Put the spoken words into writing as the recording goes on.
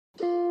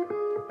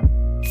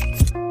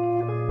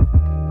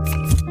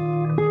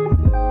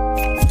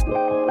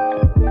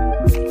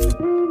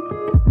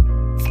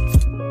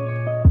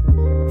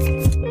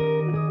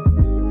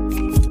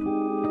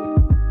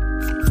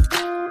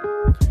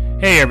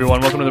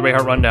everyone, welcome to the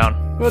Rayhart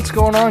Rundown. What's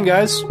going on,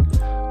 guys?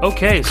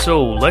 Okay,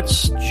 so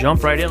let's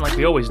jump right in like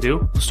we always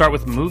do. We'll start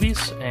with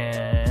movies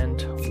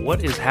and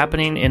what is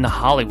happening in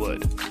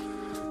Hollywood.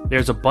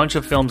 There's a bunch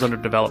of films under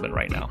development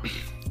right now.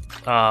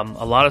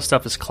 A lot of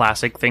stuff is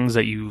classic, things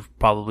that you've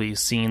probably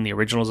seen the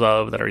originals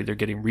of that are either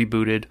getting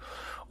rebooted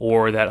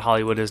or that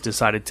Hollywood has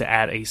decided to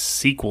add a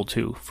sequel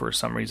to for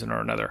some reason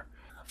or another.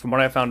 From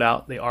what I found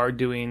out, they are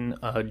doing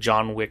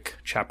John Wick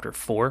Chapter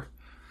 4.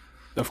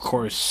 Of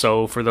course.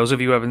 So for those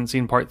of you who haven't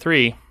seen Part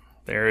 3,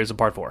 there is a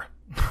Part 4.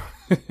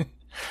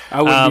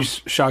 I would be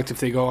shocked if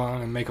they go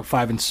on and make a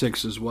 5 and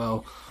 6 as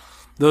well.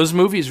 Those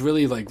movies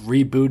really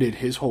rebooted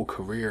his whole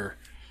career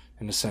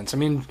in a sense. I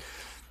mean,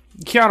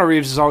 Keanu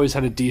Reeves has always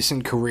had a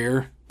decent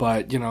career,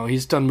 but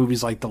he's done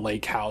movies like The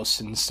Lake House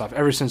and stuff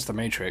ever since The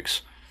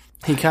Matrix.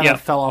 He kind of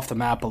fell off the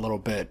map a little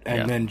bit,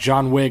 and then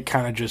John Wick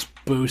kind of just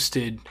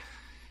boosted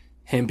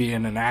him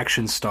being an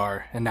action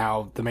star, and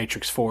now The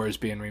Matrix 4 is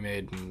being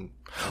remade. And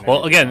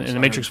The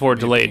Matrix 4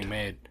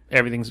 delayed.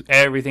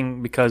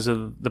 Everything because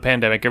of the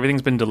pandemic.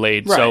 Everything's been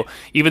delayed. Right. So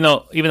even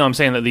though I'm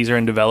saying that these are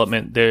in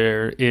development,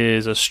 there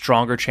is a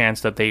stronger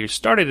chance that they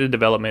started a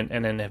development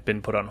and then have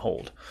been put on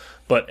hold.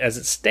 But as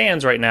it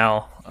stands right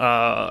now,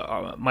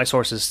 my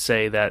sources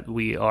say that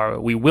we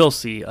will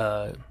see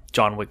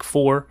John Wick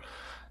 4.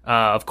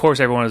 Of course,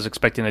 everyone is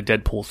expecting a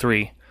Deadpool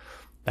 3.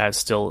 That's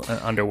still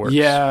under works.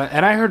 Yeah,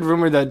 and I heard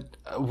rumor that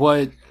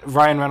what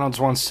Ryan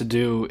Reynolds wants to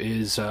do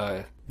is,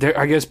 I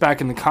guess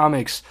back in the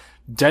comics,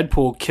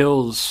 Deadpool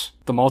kills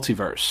the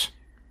multiverse.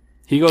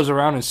 He goes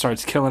around and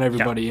starts killing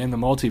everybody in the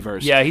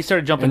multiverse. Yeah, he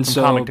started jumping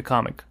from comic to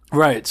comic.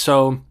 Right,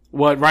 so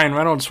what Ryan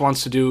Reynolds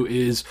wants to do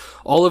is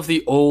all of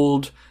the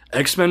old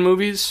X-Men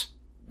movies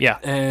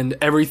and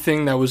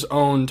everything that was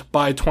owned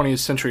by 20th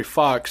Century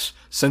Fox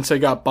since they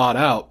got bought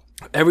out,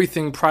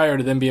 everything prior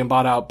to them being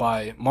bought out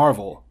by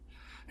Marvel.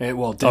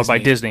 Disney. Oh, by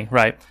Disney,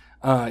 right.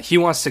 He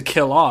wants to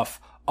kill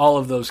off all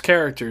of those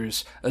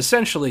characters,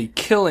 essentially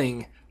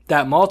killing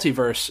that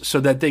multiverse so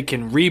that they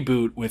can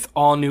reboot with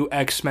all new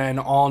X-Men,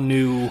 all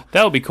new.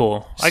 That would be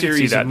cool. I can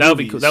see that.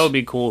 That would be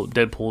a cool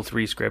Deadpool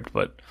 3 script,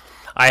 but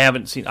I have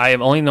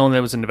only known that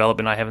it was in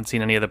development. I haven't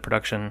seen any of the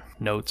production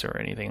notes or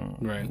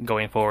anything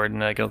going forward,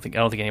 and I don't think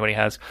anybody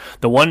has.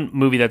 The one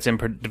movie that's in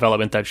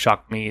development that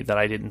shocked me that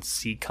I didn't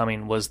see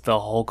coming was the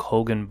Hulk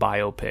Hogan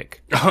biopic.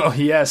 Oh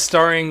yeah,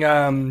 starring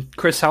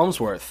Chris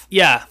Hemsworth.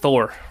 Yeah,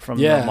 Thor from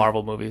the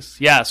Marvel movies.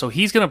 Yeah, so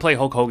he's gonna play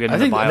Hulk Hogan. I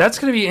think that's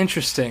gonna be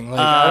interesting.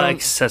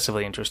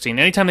 Excessively interesting.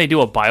 Anytime they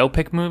do a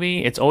biopic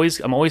movie,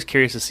 I'm always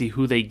curious to see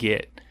who they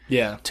get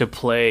to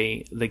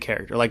play the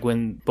character. Like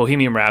when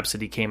Bohemian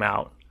Rhapsody came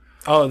out.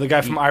 Oh, the guy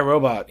from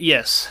iRobot.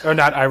 Yes. Or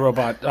not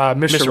iRobot,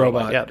 Mr.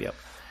 Robot. Yep.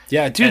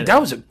 Yeah, dude, that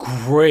was a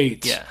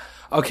great... Yeah.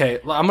 Okay,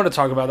 I'm going to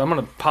talk about that. I'm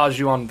going to pause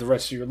you on the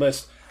rest of your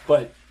list.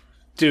 But,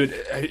 dude,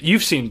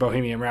 you've seen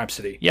Bohemian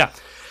Rhapsody. Yeah.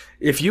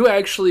 If you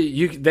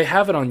actually... they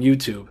have it on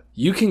YouTube.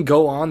 You can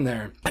go on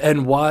there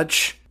and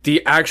watch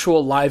the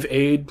actual Live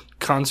Aid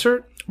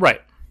concert.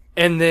 Right.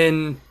 And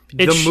then...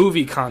 the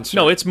movie concert.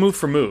 No, it's move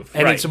for move.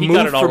 And it's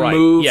move for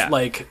move. Yeah.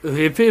 Like,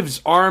 if his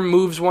arm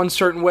moves one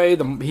certain way,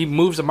 he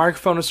moves the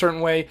microphone a certain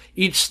way.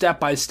 Each step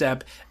by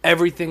step,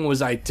 everything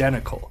was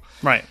identical.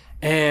 Right.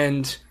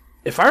 And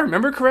if I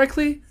remember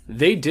correctly,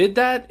 they did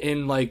that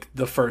in,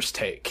 the first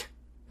take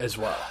as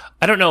well.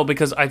 I don't know,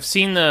 because I've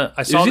seen it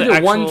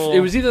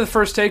was either the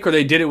first take or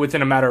they did it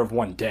within a matter of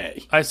one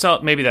day.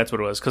 Maybe that's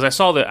what it was, because I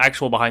saw the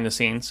actual behind the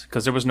scenes,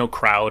 because there was no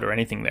crowd or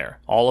anything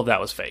there. All of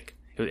that was fake.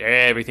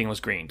 Everything was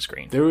green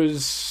screen. There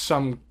was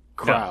some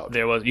crowd. No,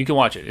 there was. You can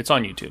watch it. It's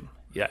on YouTube.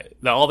 Yeah,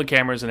 all the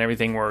cameras and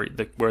everything where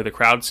the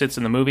crowd sits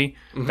in the movie.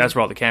 Mm-hmm. That's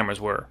where all the cameras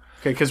were.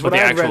 Okay, because what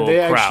I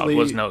read,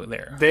 was no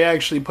there. They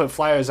actually put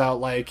flyers out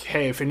like,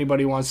 "Hey, if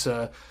anybody wants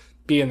to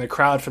be in the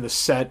crowd for the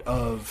set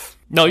of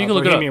you can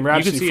look it up.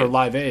 Rhapsody for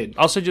Live Aid."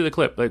 I'll send you the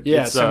clip. Send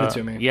it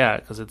to me. Yeah,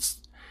 because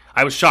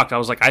I was shocked. I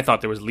was like, I thought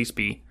there would at least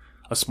be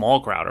a small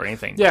crowd or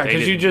anything. Yeah,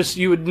 because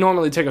you would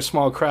normally take a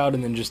small crowd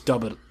and then just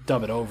dub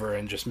it over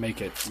and just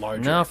make it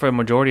larger. No, for a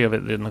majority of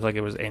it didn't look like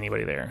it was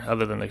anybody there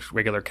other than the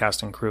regular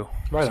cast and crew.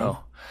 Right on.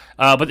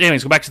 But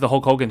anyways, go back to the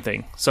Hulk Hogan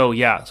thing. So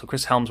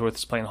Chris Hemsworth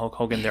is playing Hulk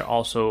Hogan. They're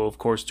also, of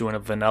course, doing a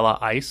Vanilla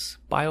Ice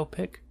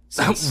biopic.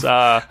 Since,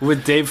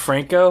 with Dave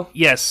Franco?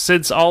 Yes,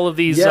 since all of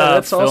these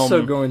that's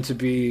also going to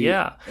be...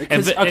 Yeah.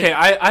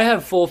 I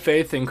have full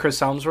faith in Chris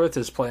Hemsworth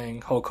as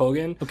playing Hulk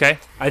Hogan. Okay.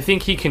 I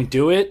think he can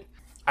do it.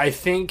 I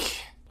think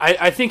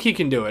he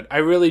can do it. I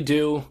really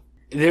do.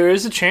 There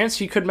is a chance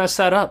he could mess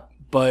that up,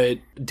 but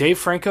Dave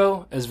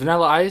Franco as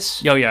Vanilla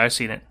Ice? Oh yeah, I've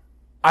seen it.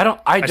 I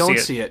don't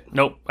see it.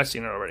 Nope, I've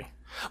seen it already.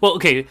 Well,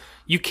 okay,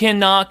 you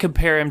cannot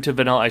compare him to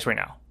Vanilla Ice right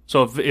now.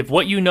 So if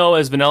what you know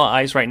as Vanilla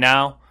Ice right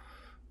now,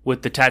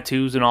 with the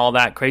tattoos and all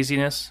that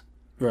craziness,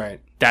 right?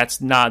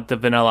 That's not the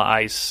Vanilla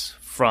Ice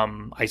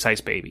from Ice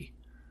Ice Baby.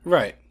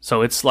 Right.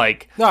 So it's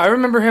like... No, I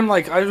remember him,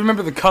 I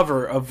remember the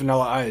cover of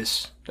Vanilla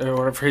Ice,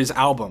 or for his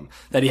album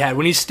that he had,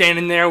 when he's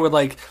standing there with,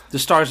 the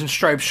Stars and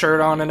Stripes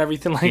shirt on and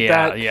everything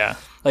that. Yeah.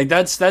 Like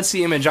that's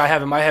the image I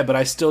have in my head, but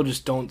I still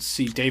just don't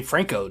see Dave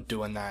Franco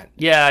doing that.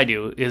 Yeah, I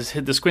do. Is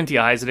the squinty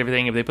eyes and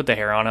everything, if they put the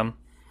hair on him.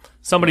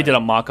 Somebody did a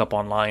mock-up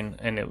online,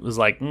 and it was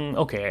like,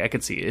 okay, I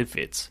could see it. It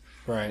fits.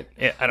 Right.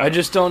 I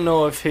just don't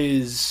know if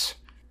his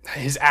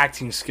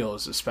acting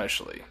skills,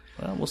 especially.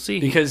 Well, we'll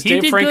see. Because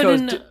Dave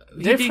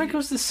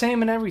Franco's the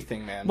same in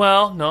everything, man.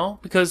 Well, no,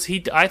 because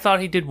I thought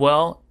he did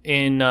well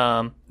in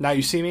Now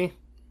You See Me?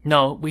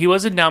 No, he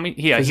was in Now Me.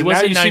 Yeah, he was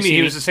Now in You Now See You Me. See He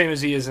Me. was the same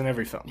as he is in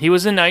every film. He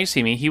was in Now You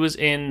See Me. He was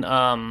in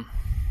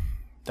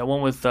that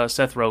one with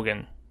Seth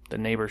Rogen, the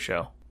Neighbor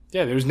show.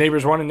 Yeah, there's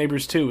Neighbors 1 and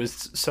Neighbors 2 with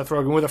Seth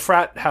Rogen with a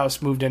frat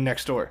house moved in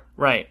next door.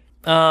 Right.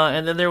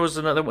 And then there was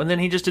another one. And then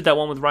he just did that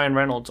one with Ryan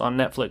Reynolds on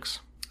Netflix.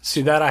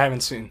 See, that I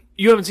haven't seen.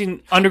 You haven't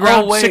seen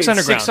Underground? Oh, wait. 6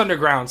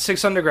 Underground.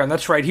 6 Underground.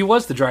 That's right. He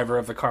was the driver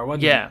of the car,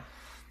 wasn't he? Yeah.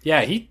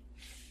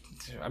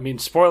 Yeah,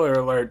 spoiler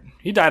alert,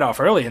 he died off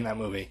early in that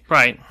movie.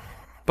 Right.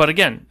 But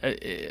again,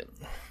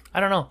 I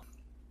don't know.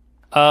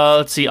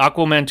 Let's see.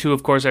 Aquaman 2,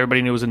 of course,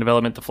 everybody knew was in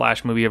development. The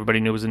Flash movie, everybody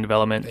knew was in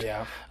development.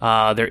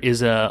 Yeah. There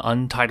is a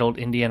untitled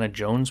Indiana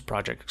Jones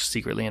project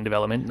secretly in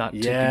development, not to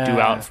be due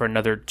out for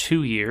another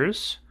 2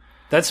 years.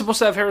 That's supposed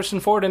to have Harrison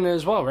Ford in it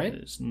as well, right?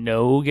 There's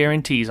no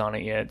guarantees on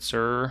it yet,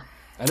 sir.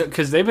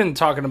 Because they've been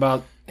talking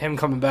about him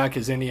coming back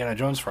as Indiana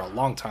Jones for a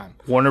long time.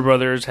 Warner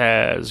Brothers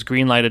has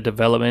greenlighted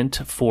development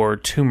for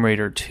Tomb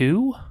Raider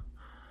 2.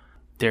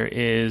 There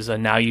is a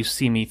Now You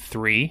See Me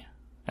 3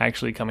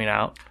 actually coming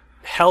out.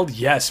 Hell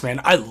yes,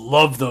 man. I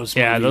love those movies.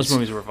 Yeah, those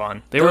movies were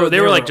fun. They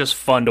were like just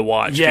fun to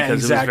watch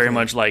because it was very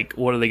much like,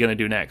 what are they going to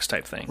do next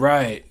type thing.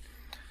 Right.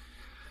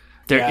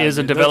 There is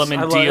a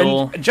development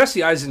deal. And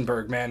Jesse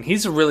Eisenberg, man,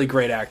 he's a really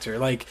great actor.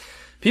 Like,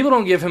 people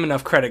don't give him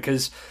enough credit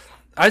because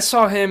I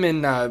saw him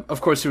in,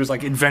 of course, it was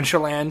like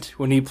Adventureland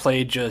when he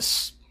played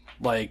just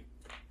like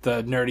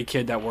the nerdy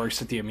kid that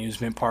works at the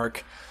amusement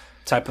park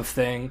type of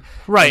thing.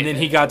 Right. And then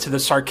he got to the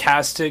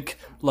sarcastic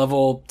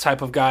level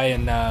type of guy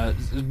in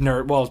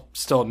nerd, well,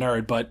 still a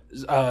nerd, but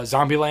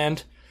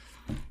Zombieland,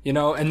 you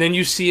know. And then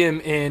you see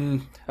him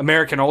in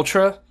American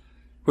Ultra,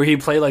 where he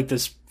played like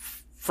this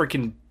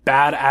freaking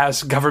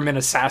badass government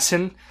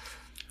assassin,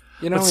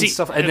 you know, and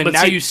stuff. And then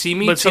Now You See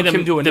Me took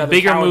him to another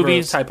bigger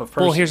movies type of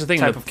person. Well, here's the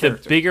thing: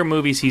 the bigger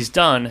movies he's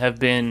done have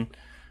been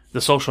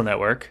The Social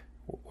Network,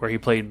 where he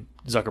played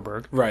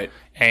Zuckerberg, right?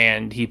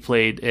 And he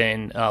played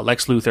in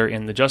Lex Luthor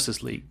in the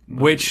Justice League,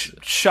 which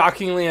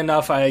shockingly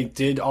enough, I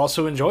did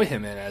also enjoy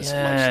him in as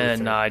Lex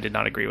Luthor. No, I did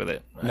not agree with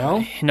it.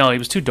 No, no, he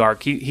was too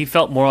dark. He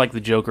felt more like the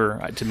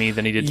Joker to me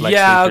than he did Lex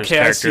Luthor's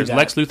characters.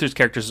 Lex Luthor's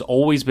character has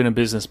always been a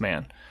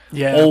businessman.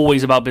 Yeah,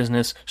 always about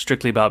business,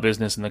 strictly about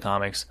business in the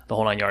comics, the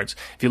whole 9 yards.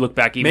 If you look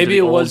back, even to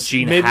the old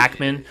Gene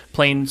Hackman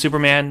playing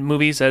Superman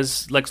movies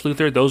as Lex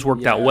Luthor, those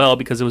worked out well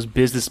because it was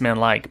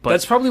businessman-like. But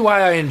that's probably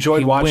why I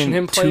enjoyed watching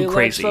him play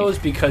Lex, though, is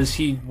because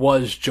he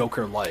was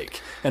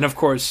Joker-like. And of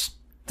course,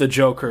 the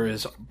Joker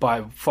is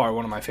by far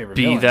one of my favorite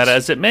villains. Be that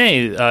as it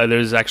may,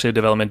 there's actually a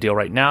development deal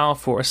right now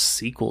for a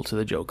sequel to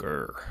the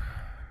Joker.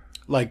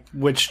 Like,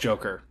 which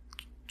Joker?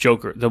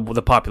 Joker,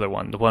 the popular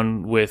one. The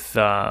one with...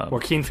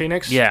 Joaquin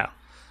Phoenix? Yeah.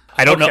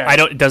 I don't know.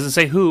 It doesn't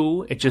say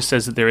who. It just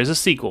says that there is a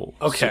sequel.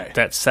 Okay.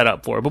 That's set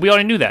up for it. But we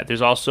already knew that.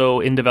 There's also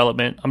in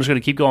development. I'm just going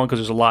to keep going because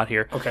there's a lot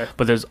here. Okay.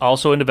 But there's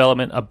also in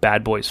development a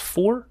Bad Boys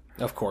 4.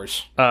 Of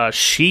course.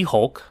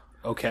 She-Hulk.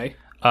 Okay.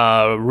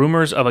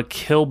 Rumors of a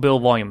Kill Bill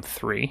Volume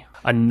 3.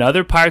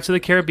 Another Pirates of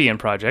the Caribbean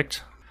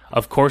project.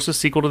 Of course, a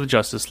sequel to the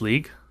Justice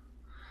League.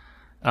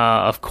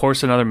 Of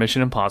course, another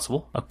Mission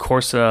Impossible. Of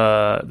course,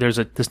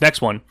 this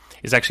next one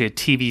is actually a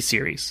TV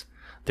series.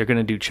 They're going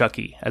to do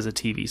Chucky as a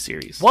TV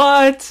series.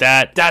 What?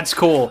 That's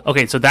cool.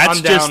 Okay, so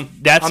I'm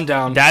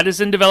down. That is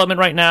in development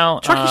right now.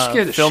 Chucky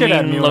scared the shit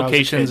out of me when I was a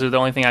locations kid. are the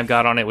only thing I've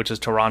got on it, which is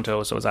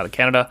Toronto, so it's out of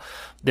Canada.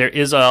 There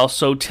is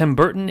also Tim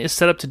Burton is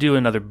set up to do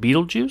another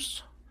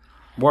Beetlejuice.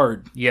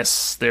 Word.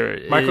 Yes, there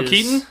is. Michael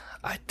Keaton?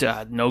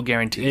 No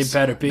guarantees. It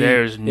better be.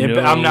 There's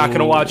I'm not going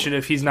to watch it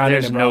if he's not in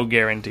it, There's bro. no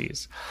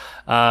guarantees.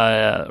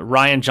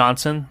 Ryan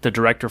Johnson, the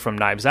director from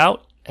Knives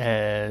Out,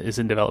 is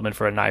in development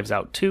for a Knives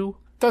Out 2.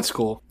 That's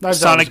cool.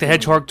 Sonic the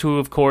Hedgehog 2,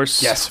 of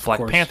course. Yes, of Black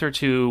course. Panther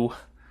 2.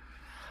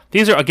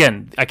 These are,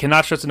 again, I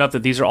cannot stress enough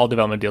that these are all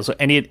development deals. So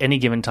at any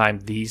given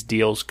time, these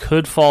deals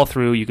could fall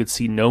through. You could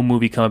see no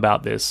movie come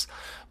about this.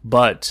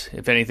 But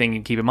if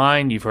anything, keep in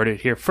mind, you've heard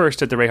it here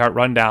first at the Ray Hart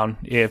Rundown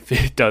if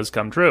it does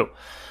come true.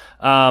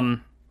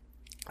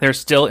 They're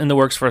still in the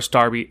works for a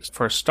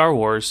Star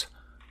Wars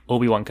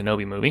Obi-Wan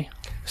Kenobi movie.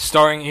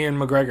 Starring Ian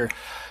McGregor.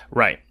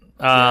 Right.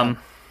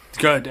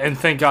 Good, and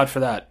thank God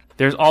for that.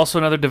 There's also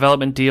another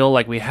development deal,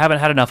 like we haven't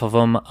had enough of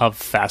them, of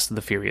Fast and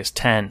the Furious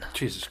 10.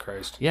 Jesus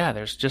Christ. Yeah,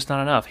 there's just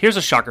not enough. Here's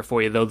a shocker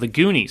for you, though. The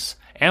Goonies.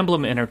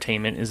 Emblem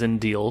Entertainment is in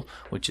deal,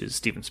 which is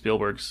Steven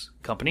Spielberg's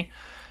company,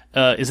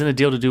 is in a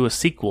deal to do a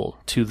sequel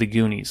to The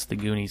Goonies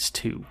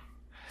 2.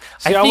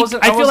 See, I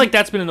feel like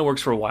that's been in the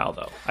works for a while,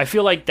 though. I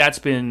feel like that's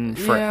been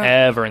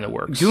forever in the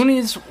works.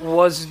 Goonies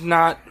was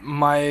not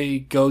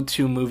my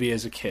go-to movie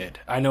as a kid.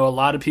 I know a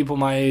lot of people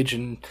my age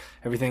and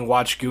everything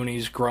watched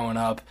Goonies growing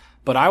up,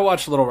 but I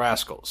watched Little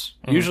Rascals.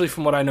 Usually,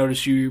 from what I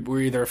noticed, you were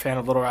either a fan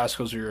of Little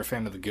Rascals or you're a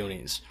fan of the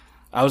Goonies.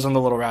 I was on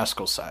the Little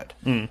Rascals side.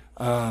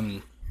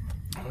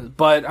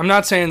 But I'm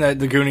not saying that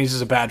the Goonies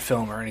is a bad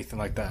film or anything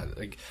like that.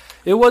 Like,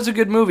 it was a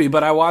good movie,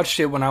 but I watched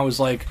it when I was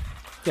like,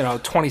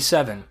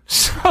 27.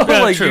 So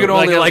like true. you can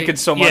only Like, it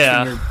so much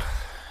when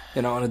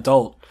you're, an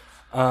adult.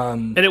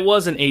 And it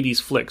was an 80s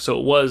flick, so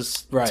it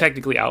was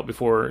technically out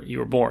before you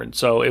were born.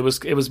 So it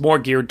was more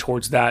geared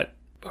towards that,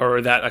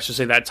 or that, I should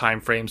say, that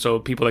time frame, so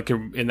people that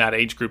could, in that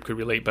age group, could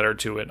relate better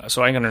to it.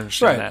 So I can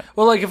understand that.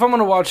 Well, like, if I'm going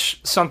to watch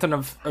something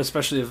of,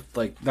 especially of,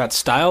 like, that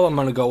style, I'm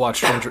going to go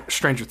watch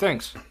Stranger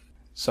Things.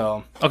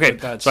 So, okay,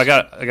 so I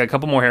got a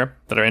couple more here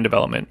that are in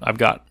development. I've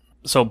got,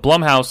 so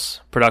Blumhouse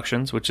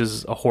Productions, which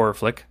is a horror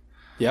flick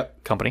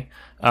company,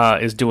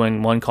 is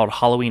doing one called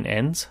Halloween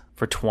Ends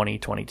for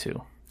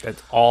 2022.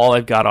 That's all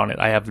I've got on it.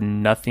 I have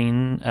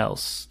nothing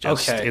else.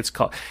 It's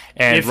called,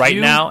 and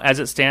now, as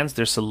it stands,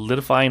 they're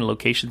solidifying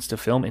locations to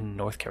film in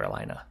North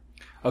Carolina.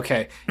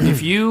 Okay,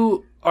 if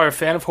you are a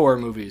fan of horror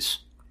movies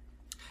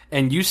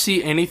and you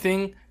see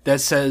anything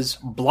that says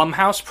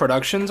Blumhouse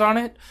Productions on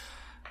it,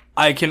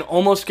 I can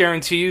almost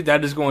guarantee you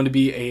that is going to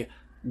be a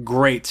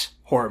great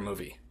horror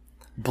movie.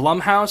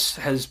 Blumhouse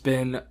has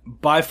been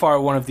by far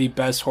one of the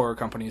best horror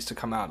companies to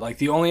come out. Like,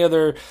 the only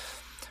other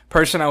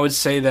person I would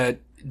say that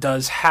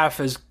does half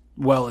as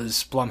well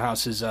as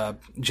Blumhouse is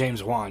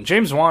James Wan.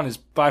 James Wan is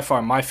by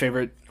far my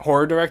favorite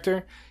horror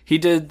director. He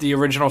did the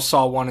original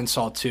Saw 1 and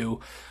Saw 2,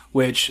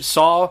 which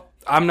Saw,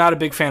 I'm not a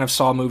big fan of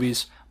Saw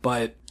movies,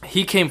 but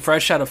he came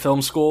fresh out of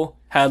film school,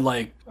 had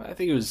like, I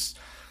think it was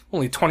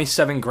only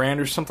 27 grand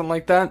or something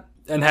like that,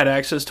 and had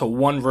access to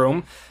one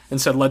room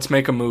and said, let's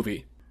make a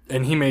movie.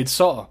 And he made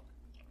Saw.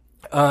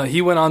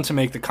 He went on to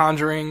make The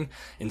Conjuring,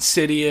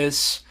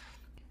 Insidious.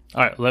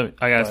 All right,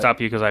 I gotta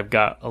stop you because I've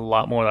got a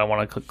lot more that I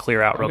want to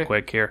clear out real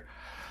quick here.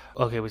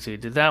 Okay, we see.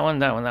 Did that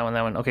one.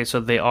 Okay, so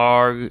they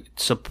are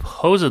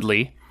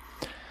supposedly,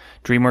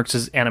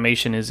 DreamWorks'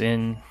 animation is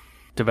in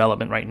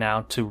development right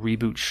now to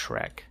reboot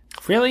Shrek.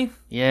 Really?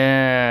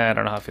 Yeah, I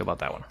don't know how I feel about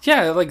that one.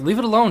 Yeah, like, leave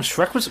it alone.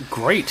 Shrek was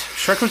great.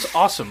 Shrek was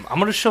awesome. I'm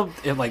gonna show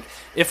it, like,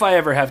 if I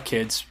ever have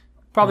kids,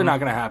 probably not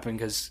gonna happen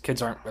because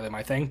kids aren't really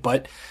my thing,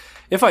 but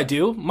if I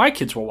do, my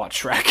kids will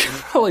watch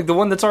Shrek. Like, the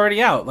one that's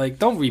already out. Like,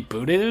 don't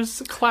reboot it.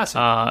 It's a classic.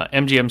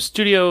 MGM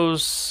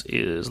Studios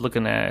is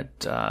looking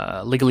at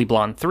Legally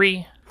Blonde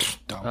 3,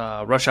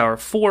 Rush Hour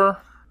 4,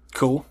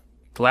 cool,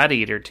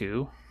 Gladiator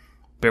 2,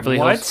 Beverly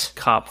Hills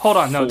Cop 4. Hold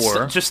on, no,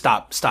 just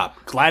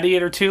stop.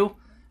 Gladiator 2?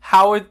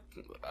 How it...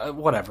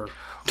 whatever.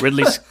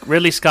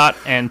 Ridley Scott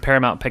and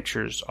Paramount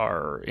Pictures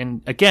are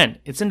in. Again,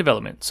 it's in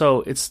development,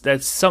 so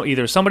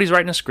either somebody's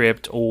writing a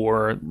script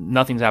or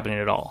nothing's happening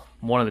at all.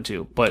 One of the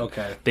two, but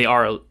they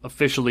are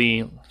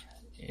officially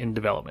in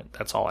development.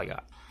 That's all I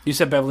got. You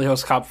said Beverly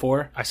Hills Cop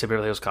 4? I said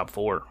Beverly Hills Cop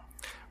 4.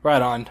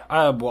 Right on.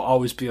 I will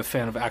always be a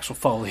fan of Axel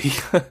Foley.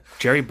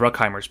 Jerry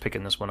Bruckheimer's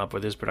picking this one up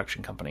with his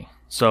production company,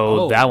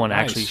 so that one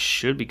actually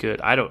should be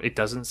good. It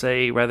doesn't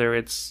say whether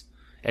it's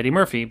Eddie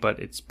Murphy, but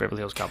it's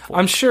Beverly Hills Cop 4.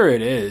 I'm sure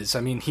it is. I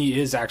mean, he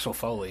is Axel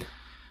Foley.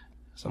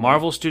 So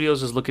Marvel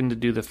Studios is looking to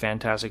do the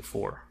Fantastic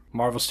Four.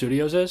 Marvel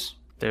Studios is?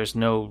 There's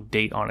no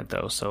date on it,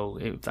 though, so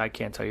I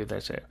can't tell you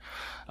that's it.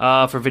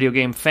 For video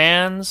game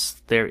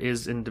fans, there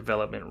is in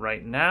development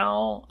right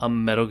now a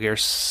Metal Gear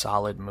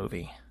Solid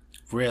movie.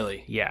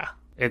 Really? Yeah.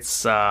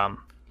 It's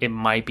it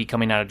might be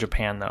coming out of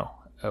Japan, though.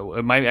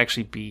 It might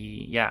actually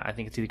be, I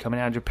think it's either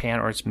coming out of Japan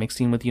or it's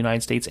mixing with the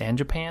United States and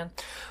Japan.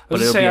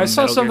 I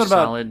saw something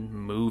about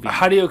movie.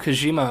 Hideo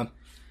Kojima,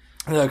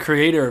 the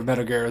creator of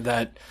Metal Gear,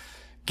 that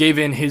gave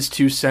in his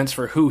 2 cents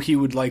for who he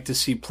would like to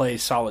see play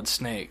Solid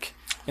Snake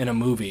in a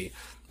movie.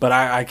 But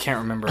I can't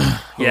remember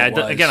who it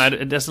was. Again,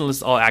 it doesn't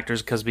list all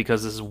actors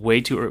because this is way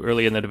too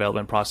early in the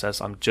development process.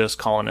 I'm just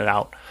calling it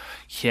out.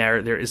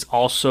 Here, there is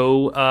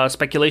also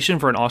speculation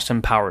for an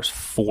Austin Powers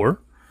 4.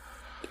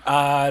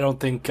 I don't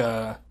think... you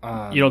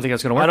don't think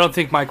that's going to work? I don't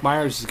think Mike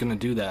Myers is going to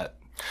do that.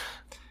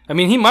 I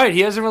mean, he might. He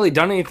hasn't really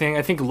done anything.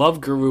 I think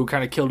Love Guru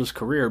kind of killed his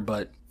career,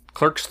 but...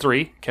 Clerks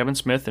 3, Kevin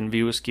Smith and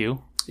View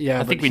Askew.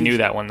 Yeah, I think we knew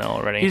that one, though,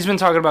 already. He's been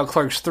talking about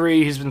Clerks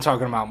 3. He's been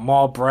talking about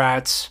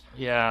Mallrats.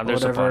 Yeah,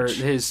 there's a bunch.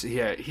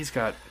 He's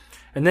got...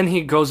 And then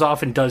he goes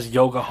off and does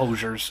Yoga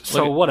Hosers.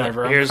 So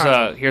whatever.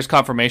 Here's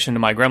confirmation to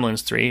my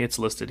Gremlins 3. It's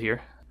listed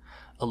here.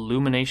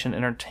 Illumination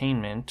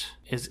Entertainment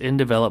is in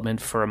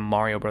development for a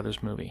Mario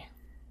Brothers movie.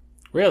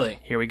 Really?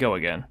 Here we go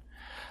again.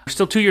 We're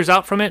still 2 years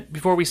out from it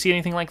before we see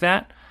anything like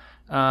that.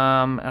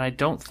 And I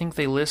don't think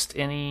they list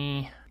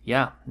any...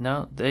 Yeah,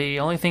 no. The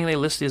only thing they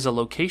list is a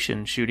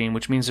location shooting,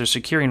 which means they're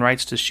securing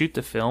rights to shoot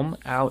the film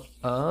out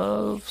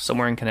of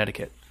somewhere in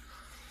Connecticut.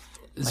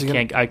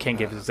 I can't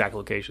give exact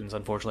locations,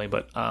 unfortunately,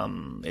 but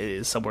it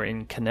is somewhere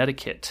in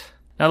Connecticut.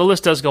 Now, the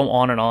list does go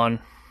on and on.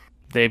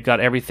 They've got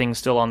everything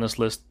still on this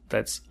list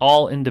that's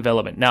all in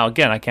development. Now,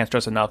 again, I can't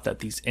stress enough that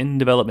these in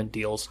development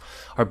deals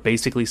are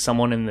basically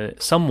someone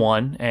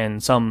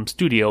and some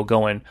studio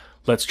going,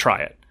 let's try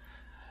it.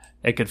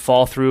 It could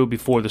fall through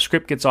before the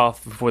script gets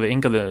off, before the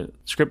ink of the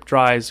script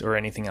dries, or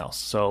anything else.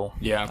 So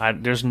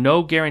there's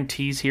no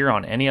guarantees here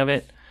on any of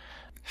it.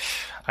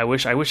 I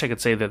wish I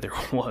could say that there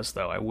was,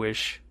 though. I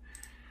wish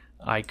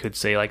I could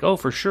say like, oh,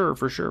 for sure.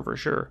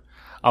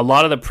 A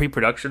lot of the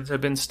pre-productions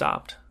have been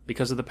stopped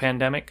because of the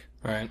pandemic.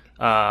 Right.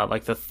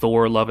 Like the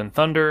Thor: Love and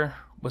Thunder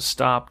was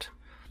stopped.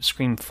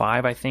 Scream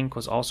 5, I think,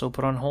 was also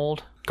put on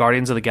hold.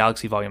 Guardians of the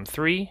Galaxy Volume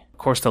 3. Of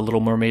course, the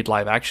Little Mermaid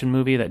live-action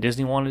movie that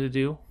Disney wanted to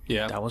do.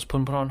 Yeah. That was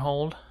put on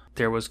hold.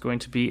 There was going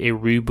to be a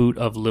reboot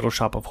of Little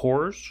Shop of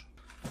Horrors.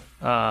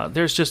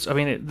 There's just,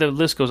 the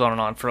list goes on and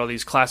on. For all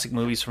these classic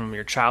movies from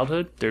your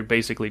childhood, they're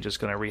basically just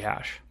going to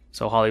rehash.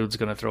 So Hollywood's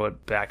going to throw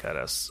it back at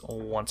us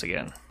once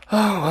again.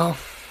 Oh,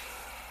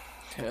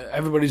 well.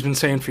 Everybody's been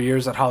saying for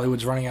years that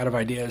Hollywood's running out of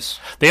ideas.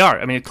 They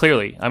are.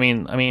 Clearly.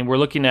 We're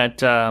looking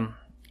at...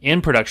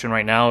 in production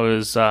right now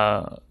is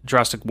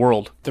Jurassic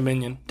World.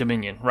 Dominion,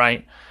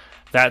 right?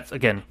 That's,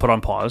 again, put on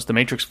pause. The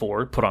Matrix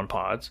 4, put on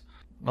pause.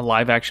 A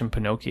live-action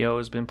Pinocchio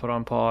has been put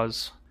on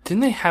pause.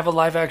 Didn't they have a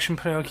live-action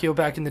Pinocchio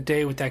back in the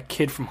day with that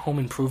kid from Home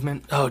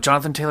Improvement? Oh,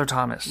 Jonathan Taylor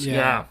Thomas.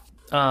 Yeah.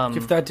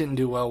 If that didn't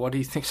do well, what do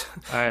you think?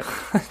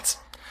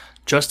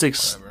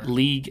 Justice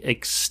League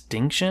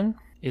Extinction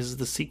is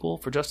the sequel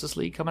for Justice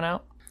League coming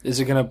out.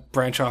 Is it going to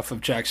branch off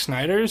of Zack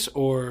Snyder's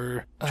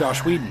or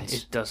Joss Whedon's?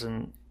 It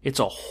doesn't. It's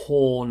a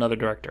whole nother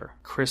director.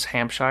 Chris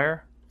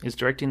Hampshire is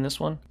directing this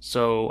one.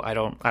 So I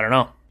don't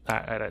know.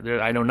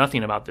 I know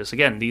nothing about this.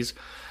 Again, this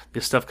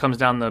stuff comes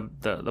down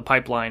the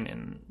pipeline,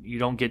 and you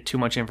don't get too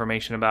much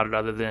information about it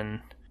other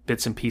than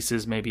bits and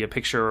pieces, maybe a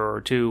picture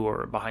or two,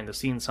 or behind the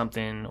scenes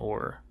something.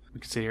 Or we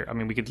could sit here.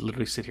 We could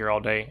literally sit here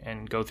all day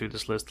and go through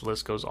this list. The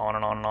list goes on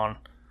and on and on.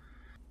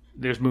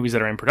 There's movies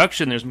that are in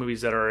production. There's movies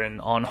that are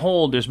on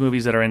hold. There's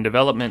movies that are in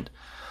development.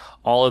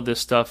 All of this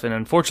stuff, and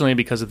unfortunately,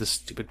 because of this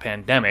stupid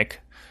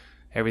pandemic,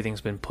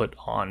 everything's been put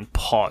on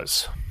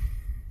pause.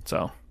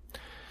 So,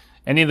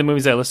 any of the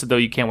movies I listed, though,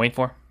 you can't wait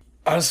for?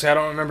 Honestly, I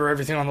don't remember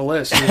everything on the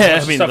list.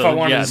 There's stuff I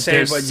wanted to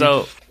say, but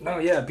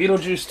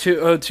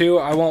Beetlejuice 2,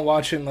 I won't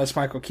watch it unless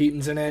Michael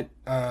Keaton's in it.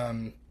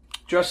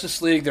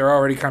 Justice League, they're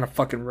already kind of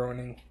fucking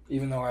ruining.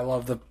 Even though I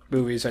love the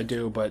movies, I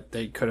do, but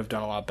they could have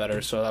done a lot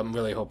better. So I'm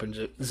really hoping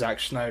Zack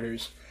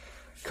Snyder's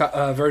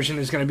version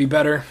is going to be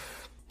better.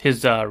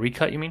 His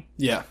recut, you mean?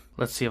 Yeah.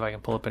 Let's see if I can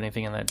pull up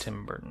anything in that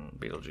Tim Burton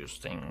Beetlejuice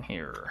thing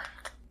here.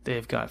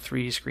 They've got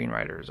 3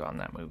 screenwriters on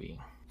that movie.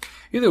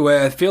 Either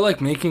way, I feel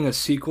like making a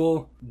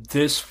sequel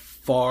this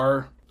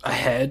far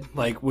ahead,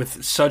 like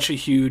with such a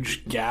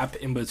huge gap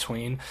in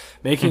between,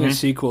 making a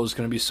sequel is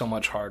going to be so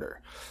much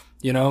harder.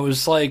 You know, it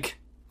was like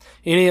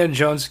Indiana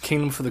Jones'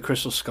 Kingdom for the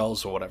Crystal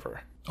Skulls or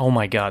whatever. Oh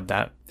my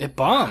god, it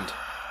bombed.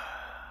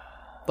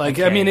 Like,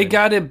 it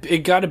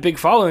got a big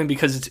following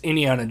because it's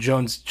Indiana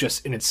Jones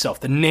just in itself.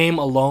 The name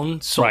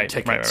alone sold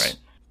tickets. Right.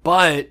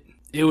 But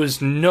it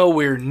was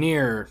nowhere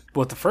near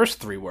what the first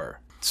 3 were.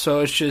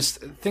 So it's just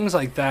things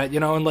like that,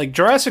 and like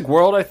Jurassic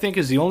World, I think,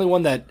 is the only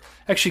one that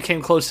actually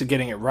came close to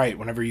getting it right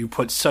whenever you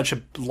put such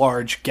a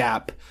large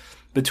gap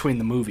between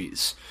the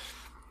movies.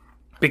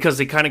 Because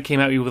they kind of came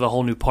at you with a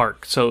whole new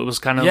park. So it was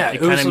kind of, made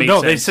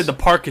sense. They said the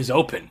park is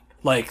open.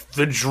 Like,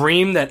 the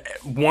dream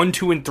that 1,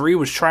 2, and 3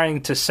 was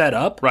trying to set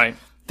up. Right.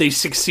 They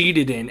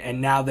succeeded in,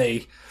 and now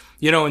they,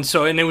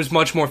 and it was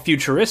much more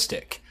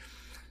futuristic.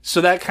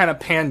 So that kind of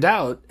panned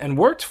out and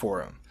worked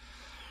for him.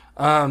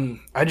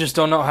 I just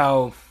don't know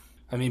how,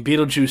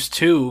 Beetlejuice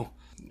 2,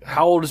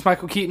 how old is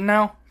Michael Keaton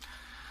now?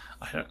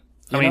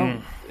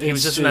 He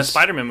was just in that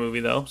Spider-Man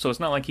movie, though, so it's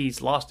not like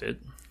he's lost it.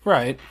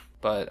 Right.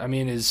 But, all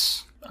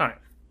right.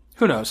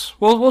 Who knows?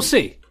 We'll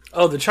see.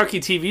 Oh, the Chucky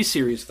TV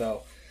series,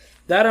 though.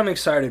 That I'm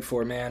excited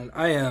for, man.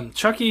 I am.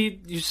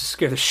 Chucky used to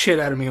scare the shit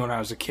out of me when I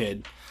was a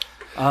kid.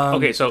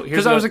 Okay, so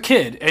because I was a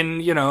kid,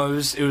 and it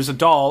was a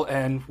doll,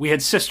 and we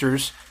had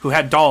sisters who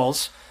had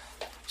dolls,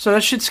 so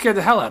that shit scared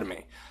the hell out of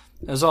me.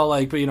 It was all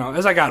like, but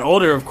as I got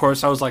older, of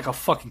course, I was like, I'll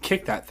fucking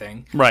kick that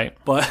thing, right?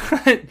 But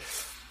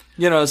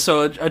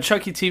so a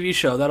Chucky TV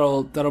show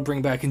that'll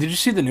bring back. And did you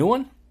see the new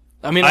one?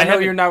 I know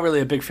you're not really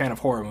a big fan of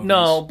horror movies.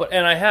 No,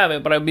 and I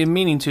haven't, but I've been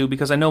meaning to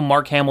because I know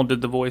Mark Hamill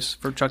did the voice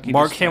for Chucky.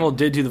 Mark Hamill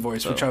did do the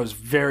voice, which I was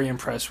very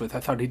impressed with.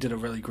 I thought he did a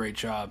really great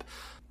job.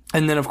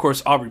 And then, of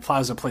course, Aubrey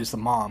Plaza plays the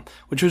mom,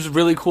 which was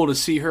really cool to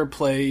see her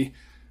play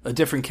a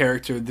different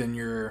character than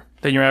your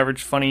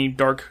average funny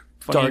girl.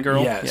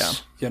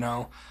 Yes,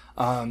 yeah.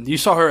 You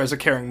saw her as a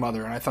caring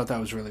mother, and I thought that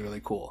was really, really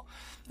cool.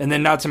 And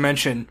then, not to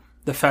mention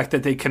the fact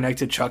that they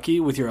connected Chucky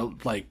with your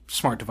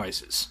smart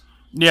devices.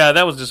 Yeah,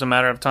 that was just a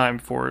matter of time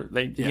before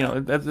they,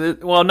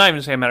 well, not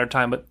even to say a matter of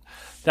time, but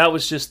that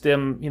was just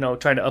them,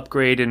 trying to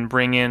upgrade and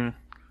bring in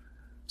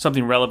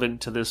something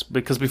relevant to this,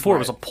 because before it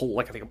was a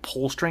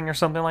pull string or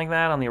something like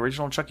that on the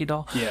original Chucky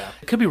doll. Yeah,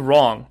 it could be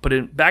wrong,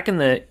 but back in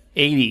the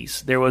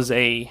 80s, there was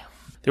a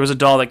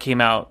doll that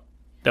came out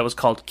that was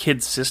called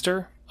Kid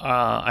Sister.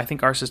 I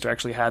think our sister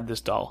actually had this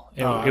doll.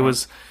 It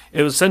was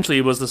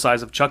essentially the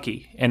size of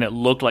Chucky, and it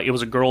looked like it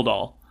was a girl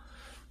doll.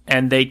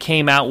 And they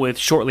came out with,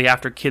 shortly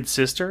after Kid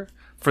Sister,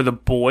 For the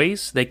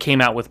boys, they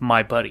came out with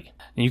My Buddy.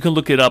 And you can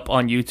look it up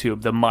on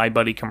YouTube, the My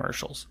Buddy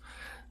commercials.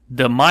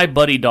 The My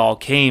Buddy doll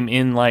came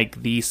in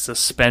like the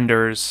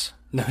suspenders,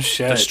 No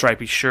shit. the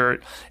stripy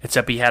shirt,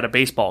 except he had a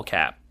baseball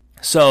cap.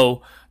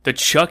 So the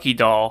Chucky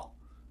doll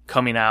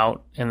coming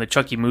out and the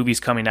Chucky movies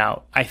coming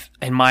out,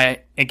 my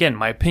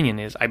opinion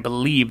is I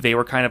believe they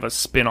were kind of a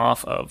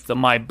spin-off of the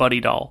My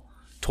Buddy doll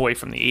toy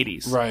from the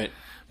 80s. Right.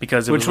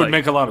 Because Which would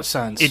make a lot of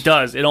sense. It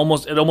does. It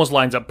almost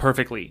lines up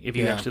perfectly if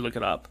you actually look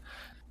it up.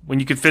 When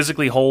you could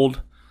physically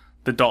hold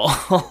the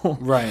doll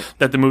right.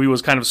 that the movie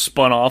was kind of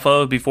spun off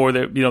of before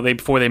they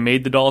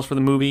made the dolls for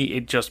the movie,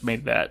 it just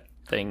made that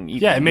thing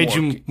even it made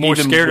you more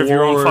scared of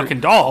your own fucking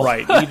doll.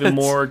 Right. Even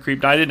more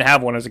creeped. I didn't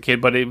have one as a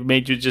kid, but it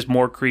made you just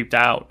more creeped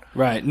out.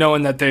 Right.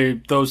 Knowing that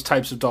those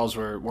types of dolls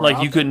were like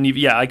you there. couldn't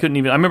even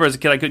I remember as a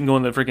kid I couldn't go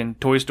in the freaking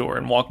toy store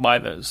and walk by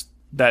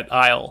that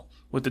aisle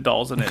with the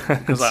dolls in it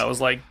because I was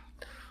like,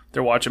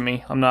 they're watching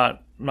me. I'm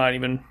not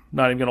even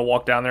gonna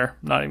walk down there.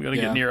 Not even gonna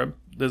get near them.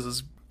 This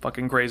is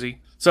fucking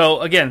crazy.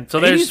 So again, the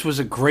 80s was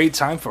a great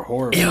time for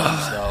horror movies,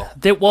 though.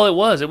 It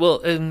was.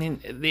 I mean,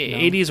 the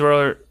 80s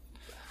were.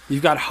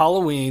 You've got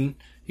Halloween.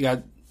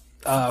 You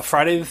got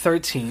Friday the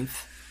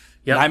 13th.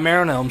 Yep.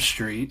 Nightmare on Elm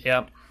Street.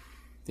 Yep.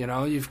 You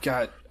know, you've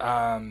got.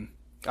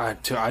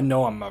 I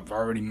know I'm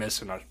already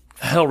missing a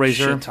Hellraiser.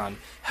 Shit ton.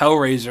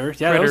 Hellraiser.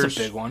 Yeah, Critters. that was a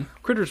big one.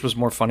 Critters was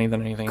more funny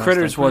than anything else.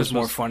 Critters was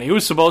more funny. It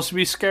was supposed to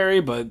be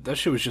scary, but that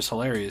shit was just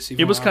hilarious.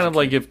 It was kind of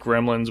like if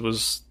Gremlins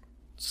was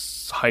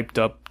hyped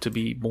up to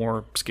be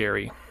more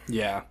scary.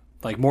 Yeah,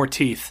 like more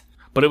teeth.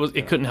 But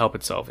it couldn't help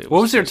itself.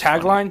 What was their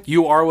tagline? Funny.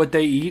 You are what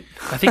they eat.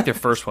 I think their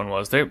first one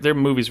was. Their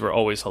movies were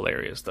always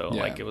hilarious though.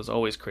 Yeah. Like it was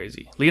always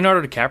crazy.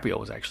 Leonardo DiCaprio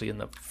was actually in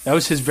that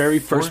was his very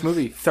first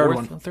movie. Third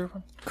one.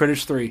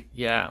 Critters 3.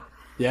 Yeah.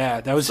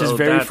 Yeah, that was his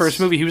very first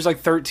movie. He was like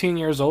 13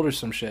 years old or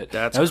some shit.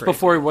 That was crazy.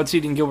 Before What's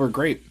Eating Gilbert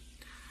Grape.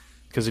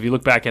 Because if you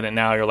look back at it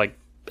now, you're like,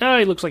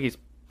 he looks like he's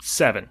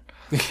 7.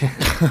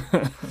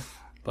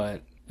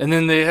 But and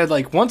then they had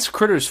like once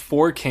Critters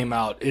 4 came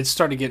out, it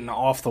started getting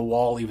off the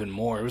wall even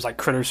more. It was like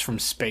Critters from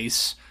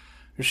space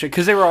or shit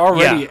because they were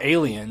already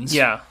aliens.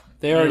 Yeah,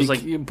 they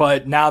already.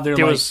 But now they're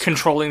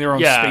controlling their own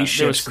spaceships.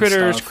 There was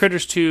Critters,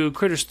 Critters 2,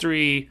 Critters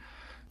 3.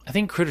 I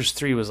think Critters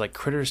 3 was like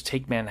Critters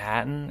Take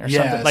Manhattan or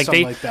something. Like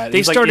something like that.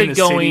 They started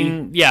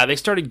going. Yeah, they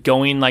started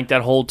going like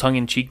that whole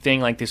tongue-in-cheek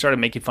thing. Like they started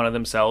making fun of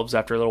themselves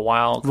after a little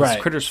while. Right.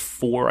 Critters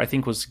 4, I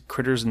think, was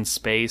Critters in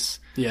Space.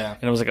 Yeah.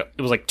 And it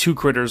was like 2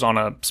 critters on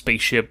a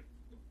spaceship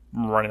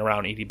running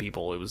around eating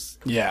people. It was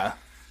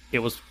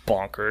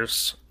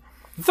bonkers.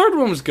 The third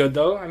one was good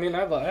though. I mean,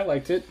 I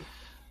liked it.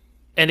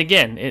 And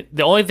again,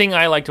 the only thing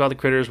I liked about the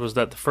Critters was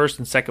that the first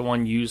and second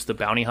one used the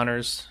bounty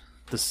hunters.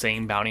 The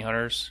same bounty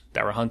hunters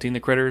that were hunting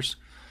the critters.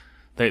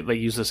 They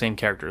used the same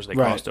characters. They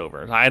crossed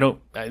over.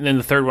 And then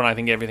the third one, I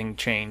think everything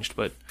changed.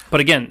 But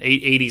again,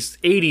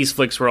 80s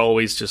flicks were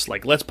always just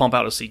like, let's pump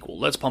out a sequel.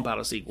 Let's pump out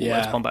a sequel. Yeah.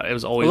 Let's pump out. It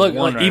was always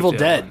one. Like Evil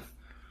Dead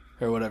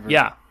or whatever.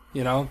 Yeah.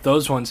 You know,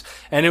 those ones.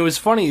 And it was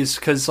funny is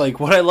because like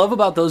what I love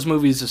about those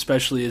movies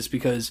especially is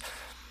because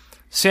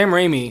Sam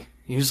Raimi,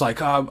 he was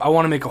like, I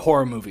want to make a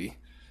horror movie.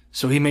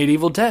 So he made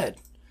Evil Dead.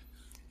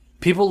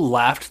 People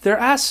laughed their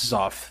asses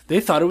off. They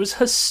thought it was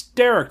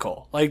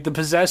hysterical. Like, the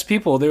possessed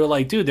people, they were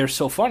like, dude, they're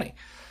so funny.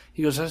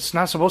 He goes, it's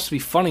not supposed to be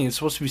funny. It's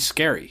supposed to be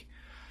scary.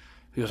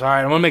 He goes, all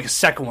right, I'm going to make a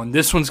second one.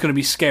 This one's going to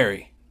be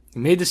scary. He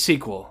made the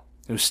sequel.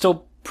 It was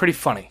still pretty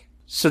funny.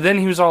 So then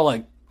he was all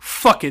like,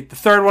 fuck it. The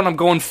third one, I'm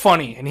going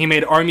funny. And he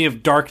made Army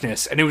of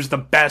Darkness, and it was the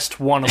best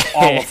one of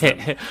all of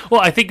them.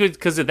 Well, I think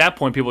because at that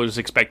point, people just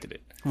expected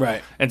it.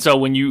 Right. And so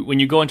when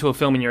you go into a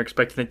film and you're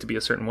expecting it to be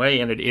a certain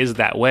way, and it is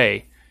that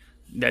way,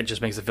 that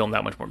just makes the film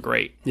that much more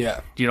great.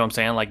 Yeah. Do you know what I'm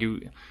saying? Like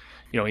you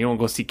don't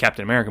go see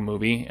Captain America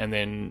movie and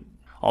then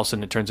all of a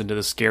sudden it turns into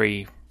this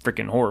scary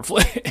freaking horror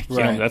flick.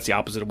 Right. That's the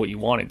opposite of what you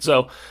wanted.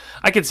 So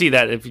I could see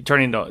that if you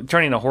turning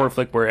a horror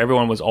flick where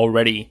everyone was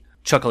already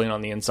chuckling on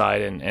the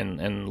inside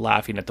and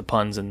laughing at the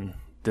puns and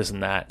this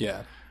and that.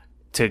 Yeah.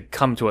 To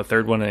come to a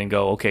third one and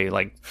go, okay,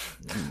 like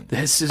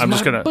this is my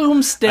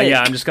boomstick.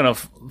 I'm just gonna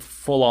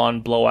full on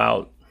blow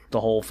out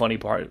the whole funny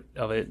part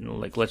of it and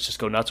like let's just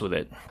go nuts with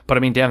it. But I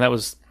mean, damn, that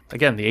was.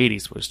 Again, the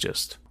 80s was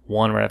just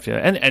one right after the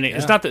other. And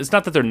it's not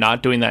that they're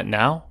not doing that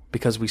now,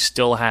 because we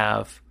still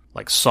have,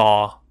 like,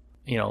 Saw,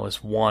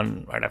 is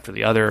one right after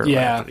the other, right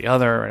after the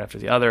other, right after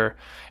the other.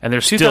 And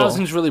there's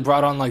 2000s really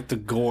brought on, like, the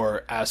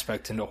gore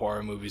aspect into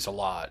horror movies a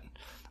lot.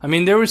 I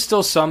mean, there was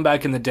still some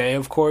back in the day,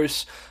 of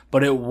course,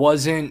 but it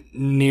wasn't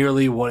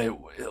nearly what it...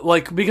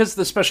 Like, because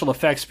the special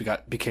effects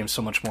became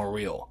so much more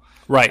real.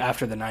 Right.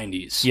 After the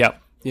 90s.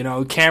 Yep.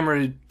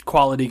 Camera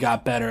quality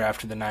got better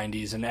after the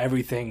 90s, and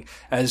everything,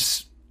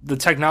 as... the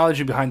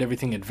technology behind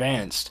everything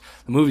advanced,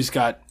 the movies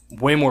got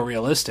way more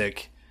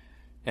realistic,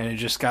 and it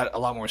just got a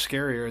lot more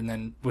scarier. And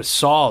then with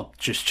Saw,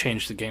 just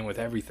changed the game with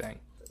everything.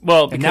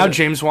 Well, and now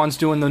James Wan's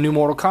doing the new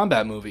Mortal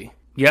Kombat movie.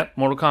 Yep,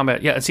 Mortal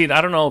Kombat. Yeah, see, I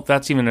don't know if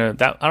that's even I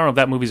don't know if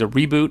that movie's a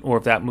reboot or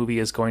if that movie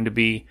is going to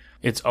be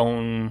its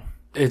own.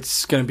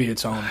 It's going to be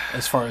its own,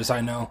 as far as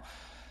I know.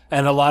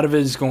 And a lot of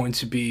it is going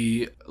to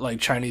be like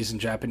Chinese and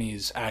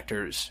Japanese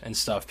actors and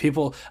stuff.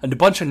 People, and a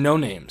bunch of no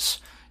names,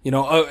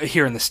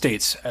 here in the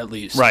States at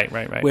least.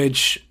 Right.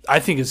 Which I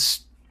think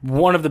is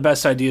one of the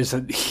best ideas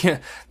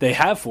that they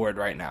have for it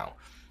right now.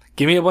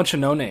 Give me a bunch of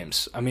no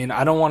names. I mean,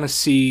 I don't want to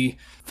see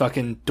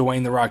fucking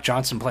Dwayne The Rock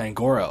Johnson playing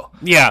Goro.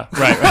 Yeah,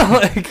 right.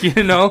 Like,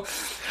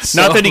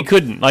 So, not that he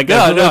couldn't. Like,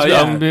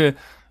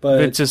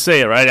 but just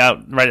say it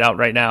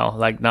right now.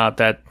 Like, not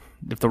that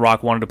if The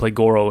Rock wanted to play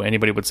Goro,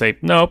 anybody would say,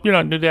 nope, you're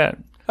not going to do that.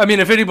 I mean,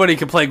 if anybody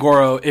can play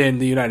Goro in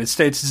the United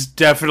States, it's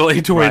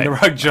definitely Dwayne The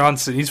Rock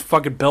Johnson. He's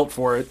fucking built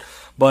for it.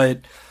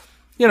 But,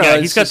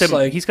 he's got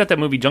that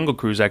movie Jungle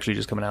Cruise actually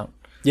just coming out.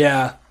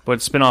 Yeah. But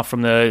it's spin-off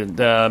from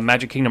the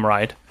Magic Kingdom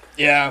ride.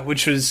 Yeah,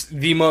 which was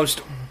the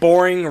most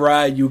boring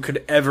ride you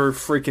could ever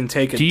freaking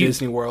take at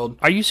Disney World.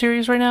 Are you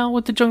serious right now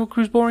with the Jungle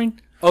Cruise boring?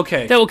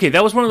 Okay.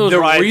 That was one of those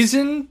rides. The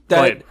reason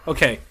that...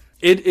 Okay,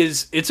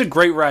 it's a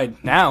great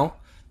ride now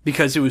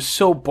because it was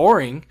so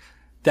boring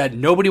that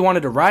nobody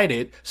wanted to ride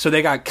it, so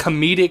they got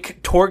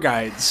comedic tour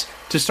guides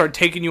to start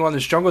taking you on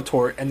this jungle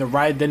tour, and the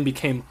ride then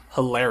became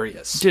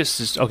hilarious.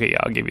 Okay, yeah,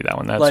 I'll give you that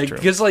one. That's true.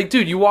 Because,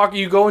 dude,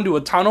 you go into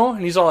a tunnel,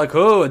 and he's all like,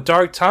 oh, a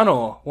dark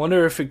tunnel.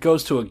 Wonder if it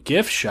goes to a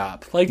gift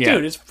shop.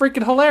 Dude, it's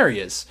freaking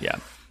hilarious. Yeah.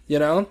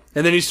 And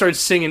then he starts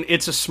singing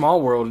It's a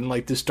Small World in,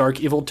 this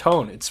dark, evil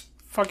tone. It's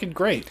fucking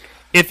great.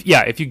 If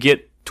you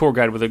get tour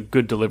guide with a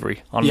good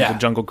delivery on the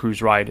Jungle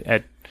Cruise ride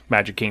at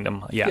Magic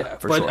Kingdom, for sure.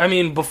 But I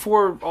mean,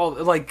 before all,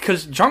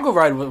 because Jungle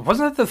Ride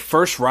wasn't that the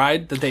first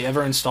ride that they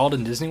ever installed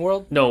in Disney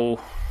World? No.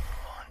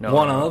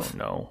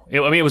 No.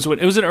 It was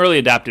an early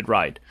adapted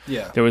ride.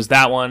 Yeah. There was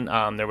that one.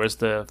 There was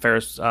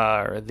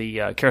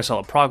the Carousel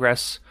of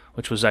Progress,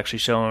 which was actually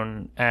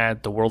shown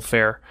at the World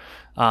Fair.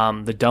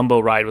 The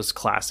Dumbo ride was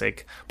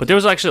classic, but there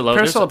was actually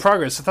Carousel of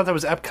Progress. I thought that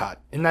was Epcot.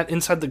 Isn't that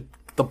inside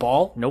the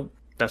ball? Nope,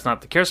 that's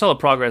not the Carousel of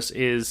Progress.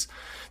 Is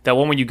that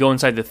one when you go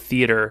inside the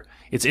theater?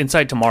 It's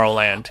inside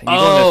Tomorrowland. And you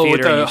go into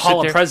the theater with the and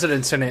Hall of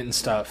Presidents in it and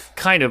stuff.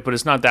 Kind of, but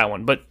it's not that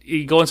one. But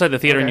you go inside the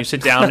theater and you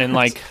sit down and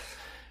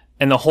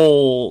and the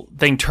whole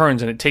thing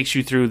turns and it takes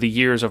you through the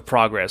years of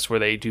progress where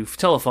they do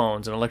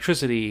telephones and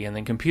electricity and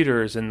then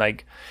computers and by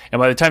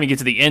the time you get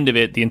to the end of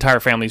it, the entire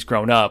family's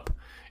grown up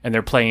and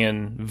they're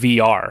playing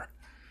VR,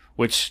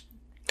 which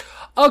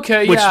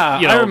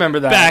I remember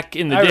that. Back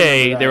in the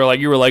day, they were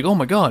like, you were like, oh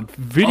my god,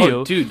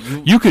 video, dude,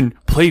 you can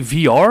play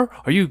VR?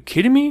 Are you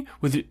kidding me?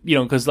 With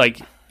because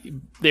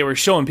they were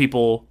showing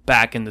people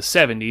back in the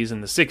 70s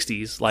and the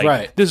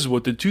 60s, this is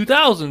what the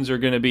 2000s are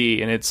going to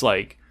be, and it's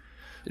like,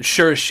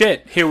 sure as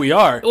shit, here we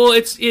are. Well,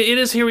 it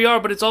is here we are,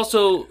 but it's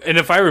also... And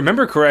if I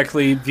remember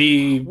correctly,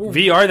 the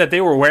VR that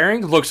they were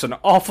wearing looks an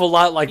awful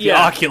lot like the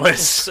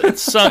Oculus.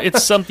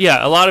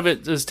 A lot of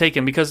it is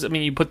taken because,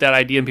 you put that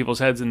idea in people's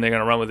heads and they're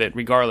going to run with it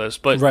regardless.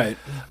 But right.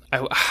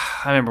 I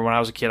remember when I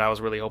was a kid, I was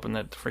really hoping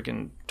that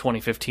freaking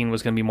 2015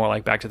 was going to be more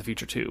like Back to the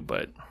Future 2,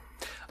 but...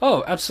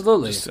 Oh,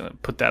 absolutely. Just gonna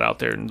put that out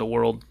there in the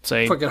world.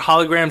 Say fucking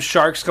hologram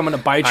sharks coming to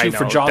bite you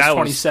for Jaws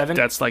 27.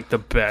 That's the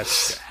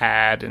best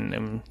ad,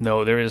 and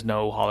no, there is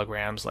no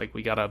holograms.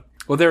 We gotta.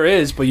 Well, there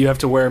is, but you have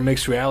to wear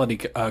mixed reality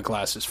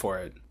glasses for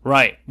it.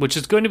 Right, which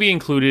is going to be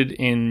included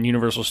in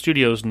Universal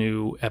Studios'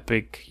 new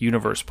Epic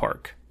Universe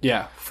Park.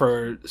 Yeah,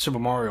 for Super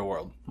Mario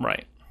World.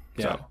 Right.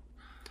 Yeah. So,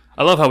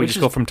 I love how we just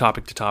go from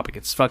topic to topic.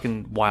 It's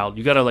fucking wild.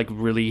 You gotta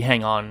really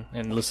hang on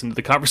and listen to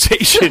the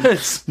conversation.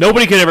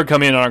 Nobody can ever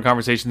come in on our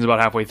conversations about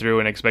halfway through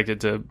and expect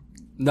it to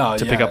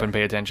pick up and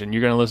pay attention.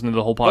 You're gonna listen to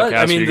the whole podcast.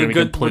 But, you're gonna be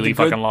completely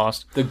fucking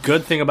lost. The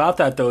good thing about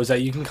that though is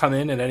that you can come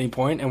in at any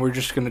point and we're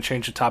just gonna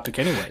change the topic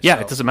anyway. Yeah,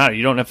 it doesn't matter.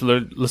 You don't have to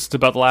listen to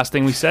about the last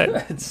thing we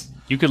said.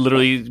 You could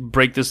literally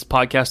break this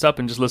podcast up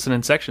and just listen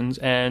in sections,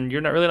 and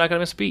you're not gonna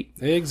miss a beat.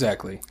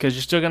 Exactly, because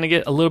you're still gonna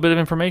get a little bit of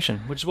information,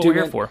 which is what we're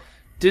here for.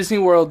 Disney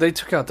World, they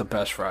took out the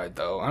best ride,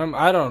 though.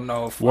 I don't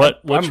know if...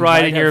 Which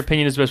ride, in your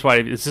opinion, is the best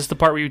ride? Is this the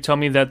part where you tell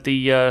me that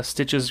the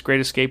Stitch's Great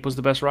Escape was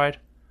the best ride?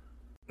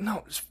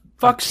 No,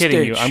 fuck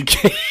Stitch. I'm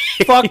kidding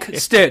you. Fuck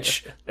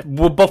Stitch.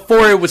 Well,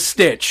 before it was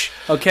Stitch,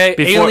 okay?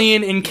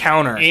 Alien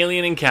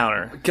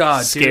Encounter.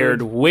 God,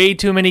 scared way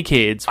too many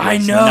kids. I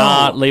know.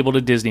 Not labeled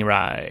a Disney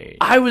ride.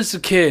 I was a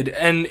kid,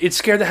 and it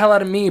scared the hell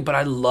out of me, but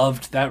I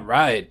loved that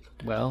ride.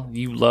 Well,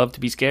 you love to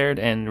be scared,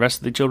 and the rest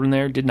of the children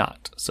there did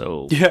not.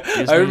 So yeah,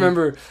 Disney... I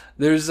remember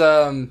there's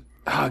oh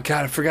god,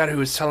 I forgot who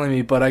was telling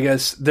me, but I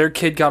guess their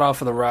kid got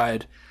off of the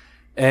ride,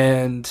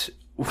 and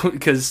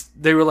because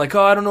they were like,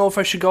 oh, I don't know if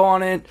I should go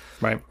on it,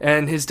 right?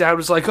 And his dad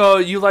was like, oh,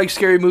 you like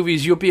scary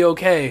movies, you'll be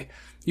okay,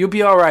 you'll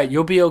be all right,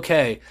 you'll be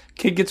okay.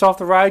 Kid gets off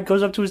the ride,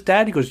 goes up to his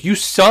dad, he goes, you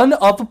son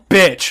of a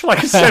bitch,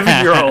 like a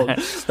 7-year-old,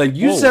 like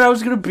you said I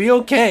was gonna be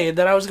okay and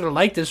that I was gonna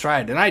like this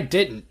ride, and I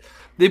didn't.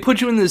 They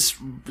put you in this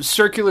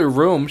circular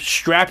room,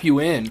 strap you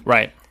in.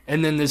 Right.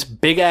 And then this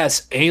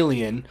big-ass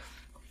alien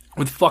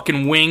with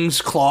fucking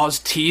wings, claws,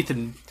 teeth,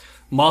 and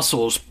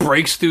muscles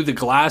breaks through the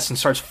glass and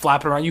starts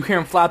flapping around. You hear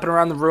him flapping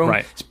around the room.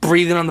 Right. He's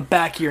breathing on the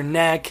back of your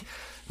neck.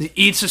 He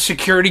eats a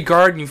security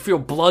guard and you feel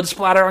blood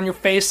splatter on your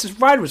face. This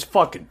ride was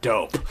fucking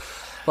dope.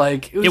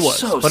 Like it was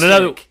so but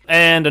sick.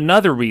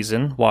 another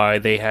reason why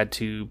they had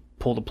to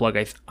pull the plug,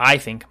 I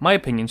think, my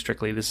opinion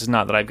strictly, this is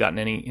not that I've gotten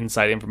any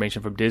inside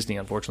information from Disney,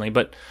 unfortunately,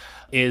 but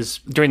is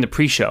during the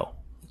pre-show.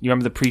 You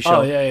remember the pre-show?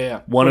 Oh yeah.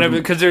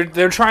 Because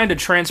they're trying to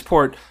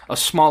transport a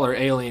smaller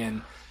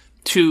alien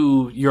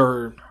to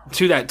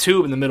that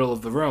tube in the middle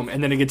of the room,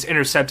 and then it gets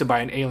intercepted by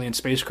an alien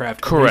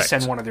spacecraft. Correct. And they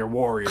send one of their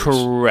warriors.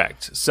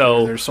 Correct.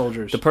 So their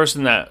soldiers. The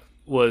person that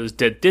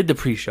did the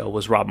pre-show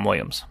was Robin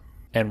Williams,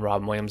 and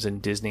Robin Williams and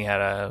Disney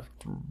had a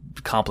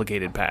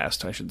complicated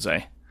past, I should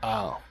say.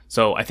 Oh.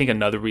 So I think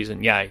another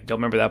reason, I don't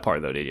remember that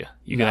part though, did you?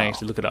 You can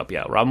actually look it up.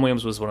 Yeah, Robin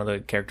Williams was one of the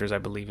characters, I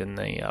believe, in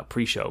the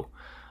pre-show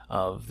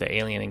of the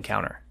alien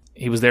encounter.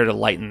 He was there to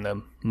lighten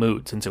the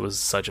mood since it was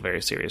such a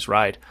very serious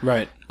ride.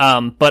 Right.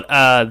 But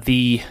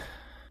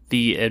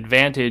the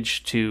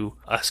advantage to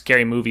a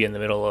scary movie in the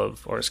middle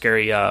of, or a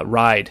scary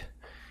ride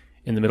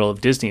in the middle of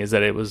Disney, is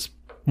that it was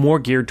more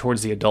geared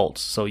towards the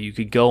adults. So you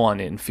could go on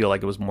it and feel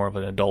like it was more of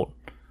an adult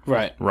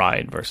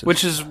ride versus,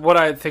 which is what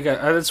I think.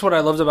 That's what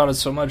I loved about it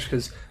so much,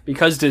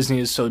 because Disney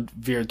is so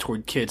veered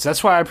toward kids.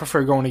 That's why I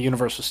prefer going to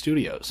Universal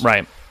Studios.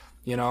 Right.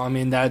 You know, I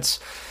mean, that's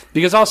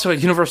because also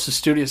at Universal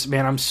Studios,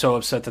 man, I'm so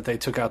upset that they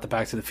took out the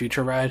Back to the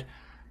Future ride.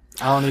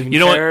 I don't even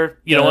care.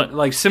 You know what?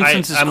 Like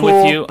Simpsons is I'm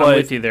cool. with you. But I'm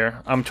with you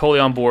there. I'm totally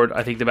on board.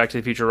 I think the Back to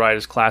the Future ride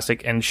is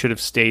classic and should have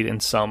stayed in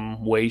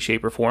some way,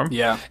 shape, or form.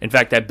 Yeah. In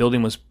fact, that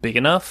building was big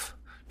enough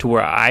to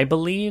where I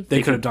believe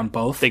they could have done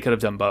both. They could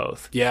have done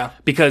both. Yeah.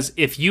 Because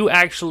if you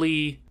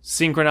actually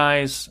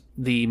synchronize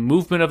the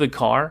movement of the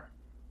car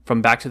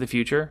from Back to the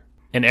Future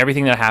and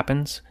everything that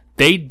happens,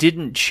 they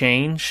didn't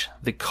change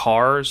the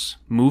car's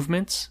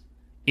movements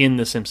in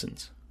The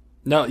Simpsons.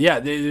 No, yeah,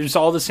 there's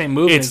all the same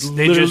movements.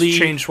 They just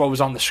changed what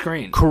was on the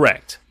screen.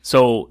 Correct.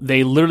 So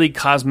they literally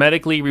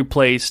cosmetically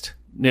replaced,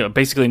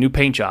 basically a new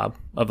paint job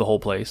of the whole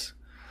place.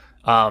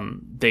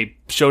 They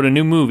showed a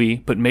new movie,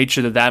 but made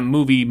sure that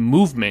movie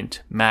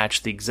movement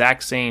matched the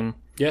exact same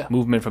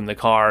movement from the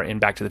car in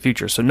Back to the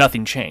Future. So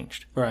nothing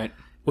changed. Right.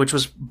 Which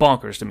was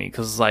bonkers to me,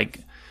 because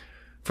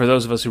for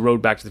those of us who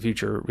rode Back to the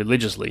Future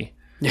religiously,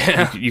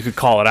 you could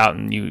call it out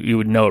and you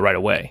would know it right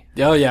away.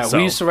 Oh yeah, so,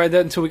 we used to ride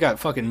that until we got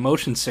fucking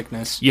motion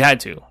sickness. You had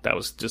to. That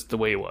was just the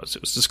way it was.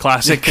 It was just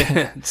classic.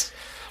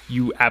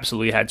 You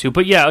absolutely had to.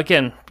 But yeah,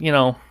 again,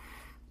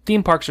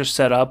 theme parks are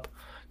set up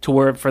to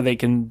where they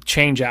can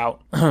change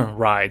out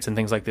rides and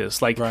things like this.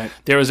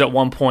 There was at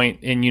one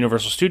point in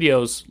Universal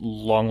Studios,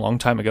 long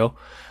time ago,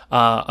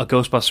 a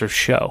Ghostbusters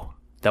show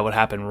that would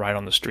happen right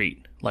on the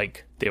street.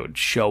 They would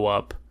show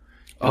up.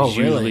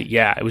 Really?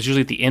 Yeah, it was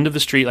usually at the end of the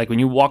street. Like when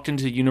you walked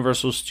into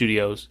Universal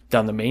Studios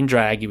down the main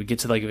drag, you would get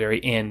to the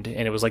very end,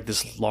 and it was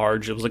this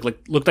large. It was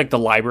looked like the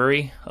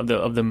library of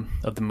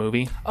the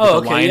movie. Oh,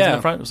 with the lions in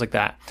the front. It was like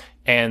that,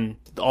 and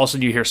also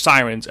you hear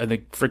sirens, and the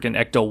freaking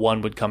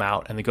Ecto-1 would come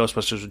out, and the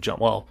Ghostbusters would jump.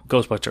 Well,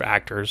 Ghostbuster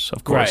actors,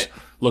 of course,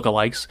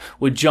 lookalikes,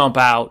 would jump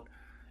out.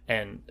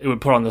 And it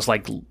would put on this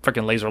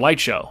freaking laser light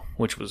show,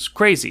 which was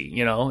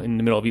crazy, in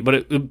the middle of it. But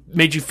it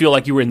made you feel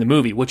like you were in the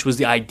movie, which was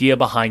the idea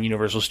behind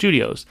Universal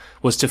Studios,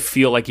 was to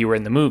feel like you were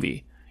in the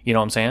movie. You know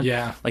what I'm saying?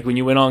 Yeah. Like when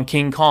you went on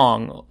King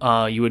Kong,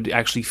 you would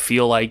actually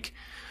feel like,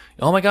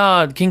 oh my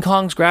God, King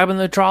Kong's grabbing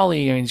the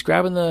trolley, and he's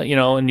grabbing the,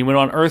 and you went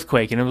on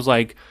Earthquake, and it was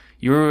like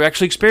you were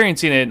actually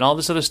experiencing it and all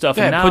this other stuff.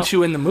 Yeah, and now it puts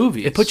you in the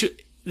movie. It puts you.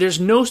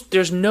 There's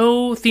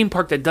no theme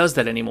park that does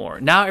that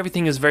anymore. Now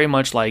everything is very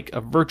much like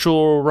a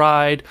virtual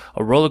ride,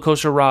 a roller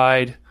coaster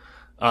ride,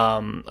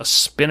 a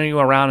spinning you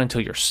around until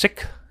you're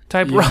sick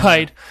type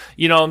ride.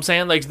 You know what I'm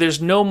saying?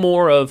 There's no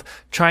more of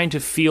trying to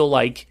feel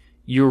like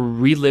you're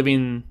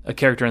reliving a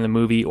character in the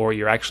movie, or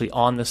you're actually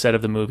on the set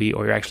of the movie,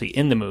 or you're actually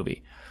in the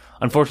movie.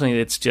 Unfortunately,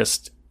 it's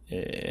just...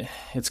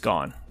 it's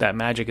gone. That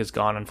magic is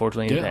gone,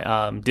 unfortunately.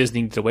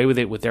 Disney did away with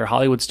it with their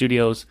Hollywood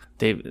studios.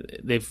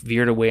 They've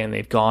veered away and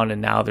they've gone,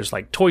 and now there's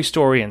Toy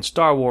Story and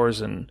Star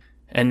Wars and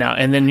then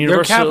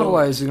Universal. They're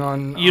capitalizing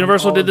on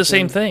Universal did the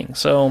same thing.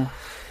 So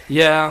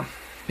yeah,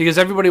 because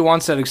everybody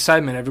wants that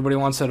excitement, everybody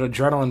wants that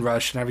adrenaline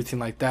rush and everything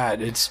like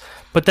that.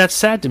 But that's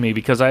sad to me,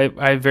 because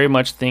I very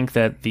much think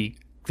that the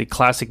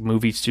classic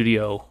movie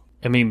studio,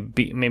 I mean,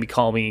 maybe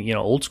call me,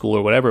 old school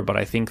or whatever, but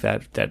I think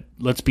that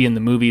let's be in the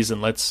movies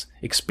and let's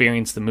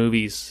experience the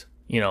movies,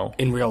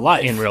 in real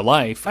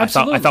life.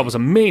 Absolutely. I thought was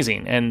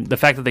amazing, and the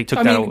fact that they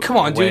took that away. Come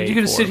on, dude, you're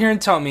gonna sit here and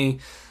tell me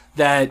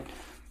that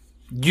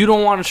you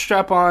don't want to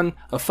strap on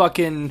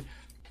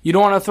you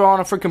don't want to throw on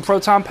a freaking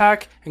proton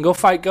pack and go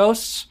fight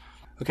ghosts?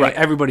 Okay, right.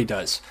 Everybody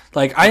does.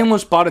 I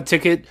almost bought a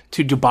ticket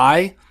to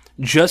Dubai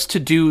just to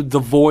do the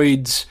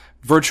Void's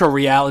virtual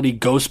reality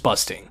ghost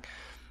busting,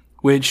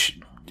 which.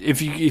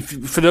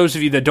 If for those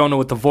of you that don't know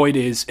what the Void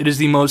is, it is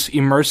the most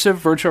immersive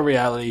virtual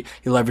reality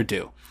you'll ever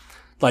do.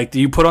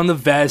 You put on the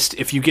vest,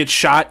 if you get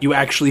shot, you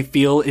actually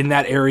feel in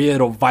that area,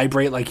 it'll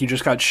vibrate like you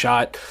just got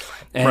shot.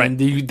 And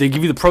they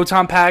give you the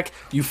proton pack,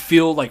 you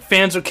feel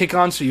fans will kick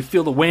on, so you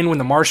feel the wind when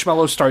the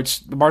marshmallow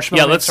starts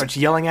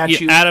yelling at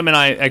you. Adam and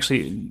I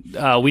actually,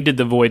 we did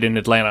the Void in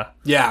Atlanta.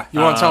 Yeah,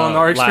 you want to tell them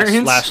our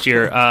experience? Last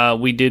year,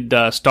 we did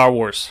Star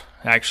Wars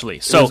actually.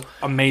 So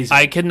amazing.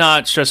 I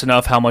cannot stress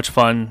enough how much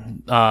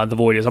fun The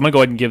Void is. I'm going to go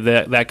ahead and give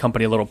that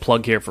company a little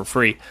plug here for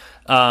free.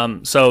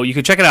 So you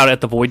can check it out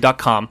at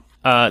thevoid.com.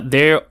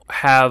 They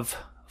have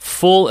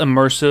full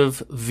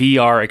immersive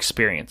VR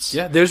experience.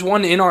 Yeah, there's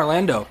one in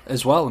Orlando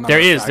as well. There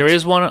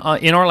is one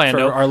in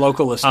Orlando. For our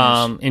local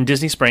listeners. In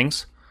Disney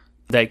Springs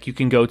that you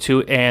can go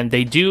to, and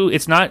they do.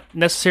 It's not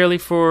necessarily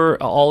for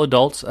all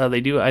adults.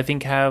 They do, I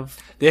think, have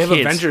They have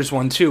kids. Avengers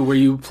one too, where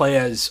you play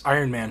as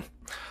Iron Man.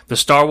 The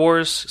Star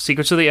Wars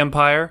Secrets of the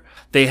Empire.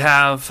 They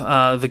have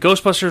the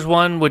Ghostbusters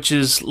one, which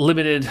is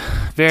limited,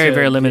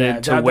 very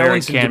limited to where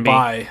it can in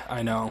Dubai,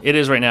 I know. It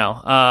is right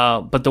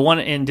now. But the one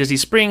in Disney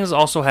Springs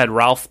also had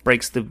Ralph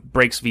Breaks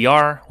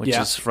VR, which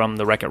is from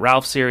the Wreck-It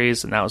Ralph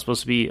series, and that was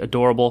supposed to be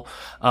adorable.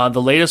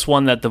 The latest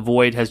one that The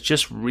Void has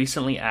just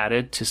recently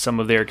added to some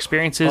of their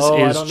experiences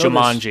is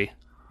Jumanji.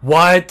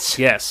 What?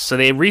 Yes. So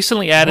they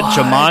recently added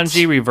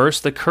Jumanji Reverse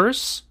the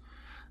Curse.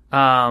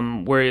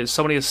 Where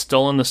somebody has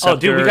stolen the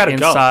scepter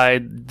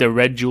inside the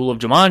red jewel of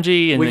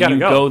Jumanji, and then you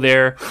go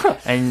there,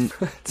 and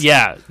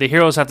the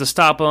heroes have to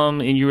stop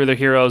them, and you're the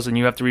heroes, and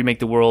you have to remake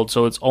the world.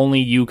 So it's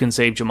only you can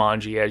save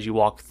Jumanji as you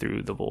walk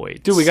through the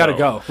void. Dude, we gotta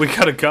go. We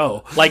gotta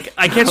go. Like,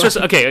 I can't stress.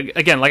 Okay,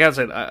 again, like I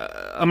said,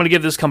 I'm gonna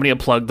give this company a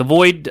plug. The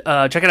Void.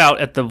 Check it out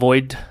at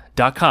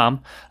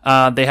thevoid.com.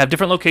 They have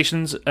different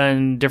locations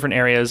in different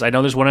areas. I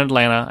know there's one in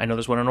Atlanta. I know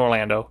there's one in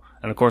Orlando.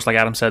 And of course, like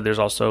Adam said, there's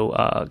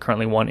also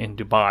currently one in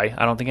Dubai.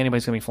 I don't think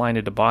anybody's going to be flying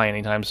to Dubai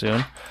anytime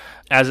soon.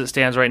 As it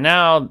stands right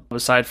now,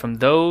 aside from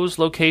those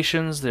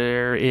locations,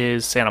 there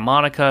is Santa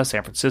Monica,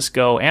 San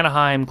Francisco,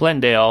 Anaheim,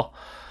 Glendale,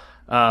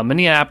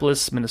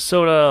 Minneapolis,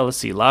 Minnesota. Let's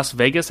see, Las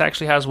Vegas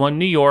actually has one.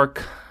 New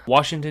York,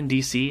 Washington,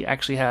 D.C.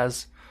 actually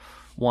has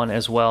one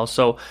as well.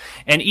 So,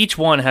 and each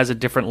one has a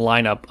different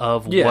lineup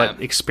of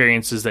what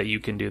experiences that you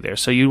can do there.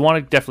 So you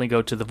want to definitely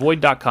go to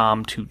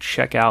thevoid.com to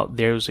check out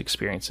those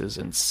experiences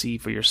and see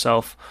for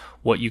yourself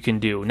what you can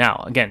do.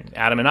 Now, again,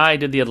 Adam and I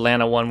did the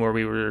Atlanta one where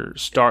we went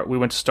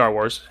to Star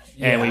Wars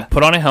and we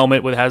put on a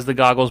helmet that has the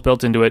goggles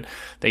built into it.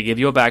 They give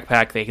you a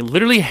backpack. They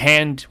literally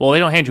they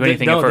don't hand you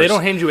anything at first. No, they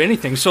don't hand you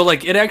anything. So,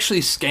 like, it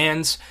actually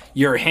scans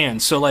your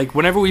hand. So, like,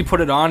 whenever we put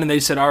it on and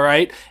they said, all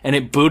right, and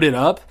it booted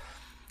up,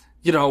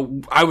 you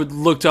know, I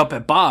looked up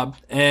at Bob,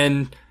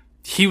 and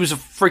he was a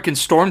freaking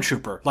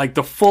stormtrooper, like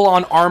the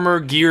full-on armor,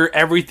 gear,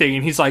 everything.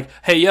 And he's like,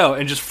 "Hey, yo,"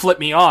 and just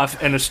flipped me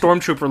off. And a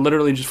stormtrooper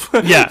literally just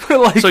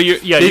like, so you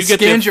get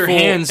scanned your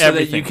hands so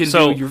that you can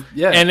do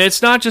your And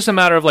it's not just a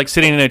matter of like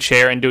sitting in a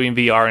chair and doing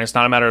VR, and it's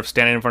not a matter of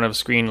standing in front of a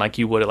screen like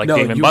you would at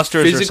Dave &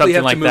 Buster's or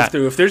something like that.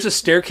 Through. If there's a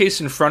staircase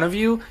in front of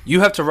you,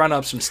 you have to run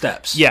up some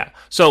steps. Yeah.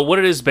 So what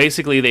it is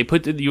basically, they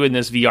put you in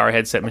this VR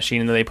headset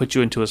machine, and then they put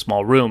you into a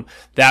small room.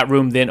 That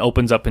room then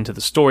opens up into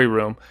the story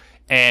room.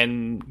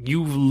 And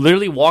you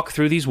literally walk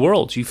through these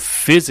worlds. You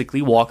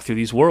physically walk through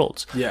these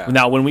worlds. Yeah.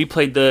 Now, when we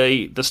played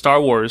the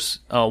Star Wars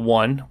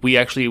one, we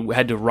actually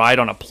had to ride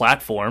on a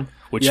platform,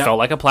 which felt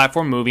like a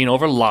platform moving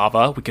over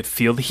lava. We could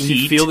feel the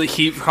heat. You feel the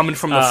heat coming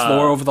from the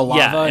floor over the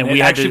lava. And we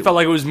actually felt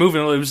like it was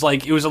moving. It was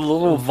a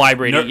little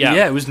vibrating.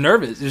 It was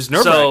nervous. It was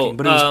nerve-wracking,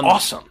 but it was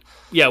awesome.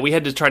 Yeah, we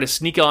had to try to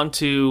sneak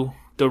onto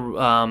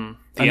the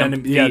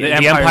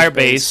Empire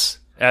base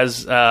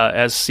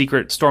as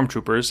secret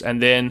stormtroopers,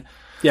 and then.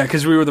 Yeah,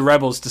 because we were the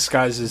rebels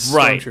disguised as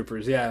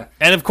stormtroopers, yeah.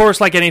 And of course,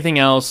 like anything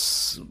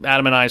else,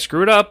 Adam and I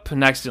screwed up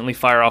and accidentally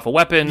fire off a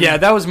weapon. Yeah,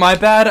 that was my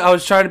bad. I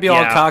was trying to be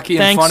all cocky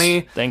and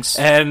funny. Thanks.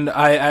 And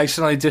I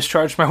accidentally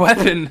discharged my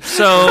weapon.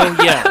 So,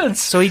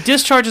 so he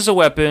discharges a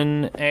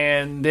weapon,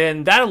 and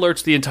then that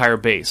alerts the entire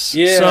base.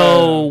 Yeah.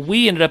 So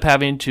we ended up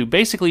having to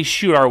basically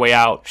shoot our way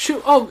out.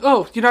 Shoot!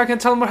 Oh, you're not going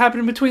to tell them what happened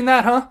in between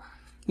that, huh?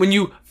 When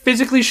you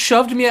physically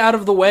shoved me out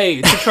of the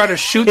way to try to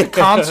shoot the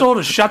console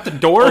to shut the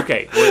door.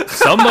 Okay,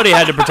 somebody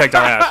had to protect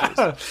our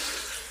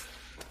asses.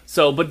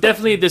 So, but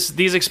definitely,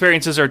 these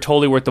experiences are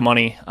totally worth the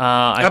money.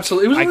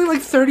 Absolutely, it was only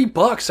like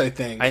 $30, I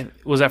think.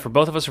 Was that for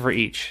both of us or for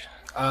each?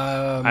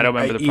 I don't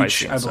remember the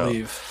price. I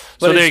believe.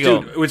 So there you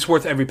go. Dude, it's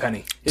worth every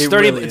penny. It's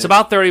 30. Really it's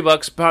about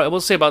 $30.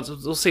 We'll say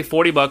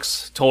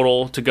 $40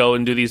 total to go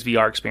and do these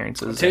VR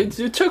experiences.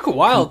 It took a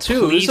while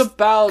too. It was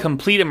about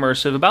complete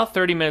immersive, about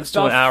 30 minutes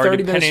to an hour.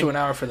 30 minutes to an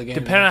hour for the game.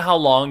 Depending on how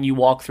long you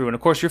walk through, and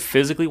of course you're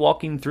physically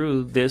walking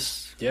through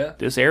this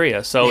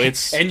area. So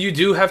it's and you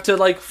do have to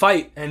like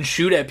fight and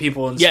shoot at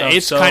people and stuff. Yeah,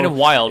 it's kind of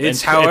wild.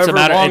 It's however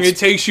long it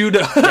takes you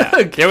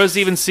to. There was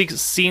even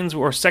scenes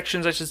or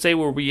sections, I should say,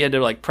 where we had to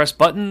like press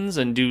buttons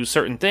and do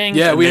certain things.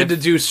 Yeah, we had to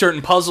do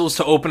certain puzzles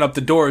to open up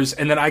the doors,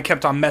 and then I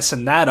kept on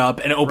messing that up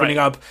and opening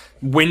up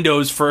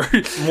windows for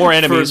more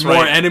enemies,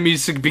 more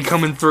enemies to be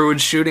coming through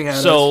and shooting at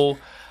us. So,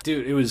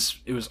 dude, it was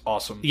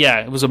awesome. Yeah,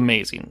 it was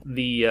amazing.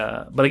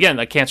 But again,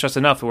 I can't stress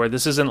enough where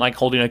this isn't like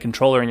holding a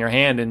controller in your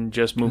hand and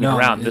just moving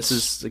around. This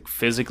is like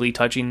physically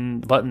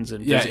touching the buttons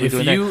and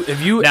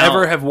if you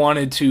ever have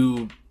wanted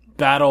to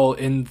battle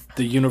in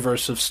the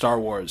universe of Star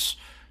Wars,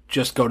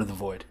 just go to the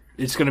Void.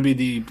 It's going to be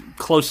the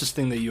closest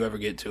thing that you ever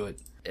get to it.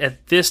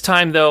 At this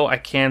time, though, I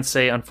can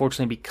say,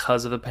 unfortunately,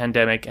 because of the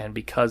pandemic and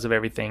because of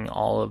everything,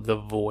 all of the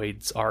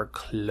voids are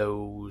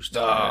closed.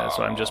 So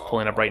I'm just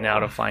pulling up right now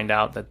to find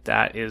out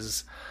that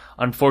is,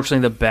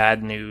 unfortunately, the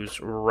bad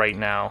news right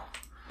now.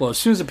 Well, as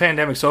soon as the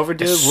pandemic's over,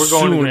 dude, we're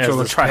going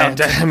to try out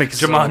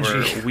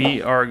Jumanji.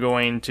 We are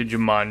going to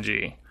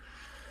Jumanji.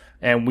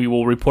 And we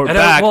will report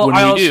back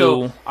when we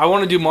do. I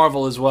want to do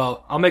Marvel as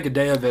well. I'll make a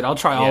day of it. I'll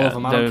try all of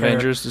them. I don't care. The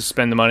Avengers, to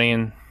spend the money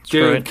and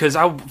screw it. Because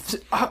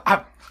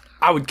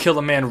I would kill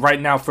a man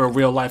right now for a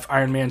real-life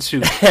Iron Man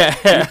suit.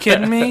 Are you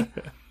kidding me?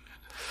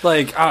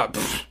 Like,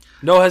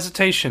 no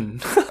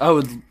hesitation. I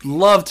would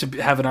love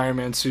to have an Iron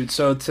Man suit.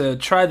 So to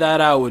try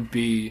that out would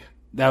be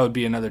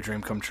another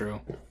dream come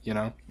true, you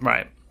know?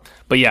 Right.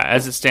 But yeah,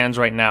 as it stands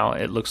right now,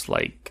 it looks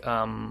like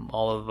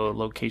all of the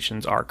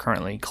locations are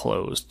currently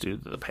closed due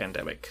to the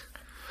pandemic.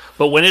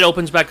 But when it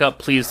opens back up,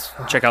 please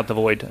check out The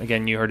Void.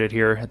 Again, you heard it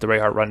here at the Ray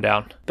Hart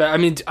Rundown. But I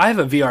mean, I have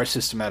a VR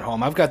system at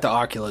home. I've got the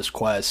Oculus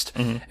Quest,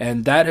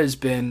 and that has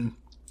been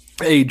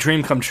a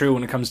dream come true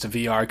when it comes to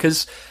VR.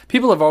 Because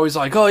people have always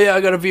like, oh yeah,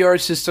 I got a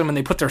VR system, and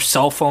they put their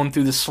cell phone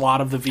through the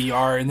slot of the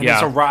VR, and then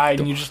it's a ride,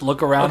 and you just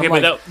look around.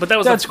 Okay, but that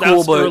was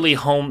cool. But early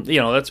home,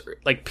 that's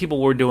like people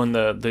were doing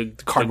the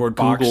cardboard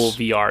Google box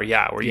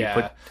VR, where you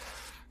put.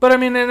 But I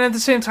mean, and at the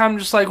same time,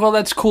 just like, well,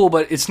 that's cool,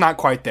 but it's not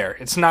quite there.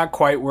 It's not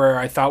quite where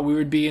I thought we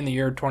would be in the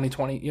year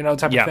 2020,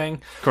 type of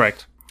thing.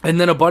 Correct. And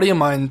then a buddy of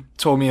mine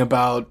told me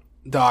about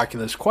the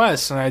Oculus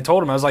Quest, and I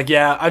told him, I was like,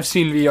 yeah, I've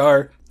seen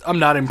VR. I'm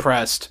not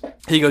impressed.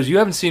 He goes, you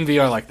haven't seen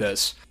VR like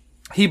this.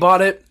 He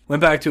bought it,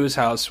 went back to his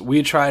house.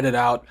 We tried it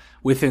out.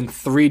 Within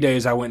 3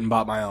 days, I went and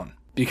bought my own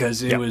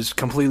because it was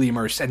completely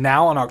immersed. And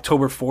now on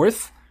October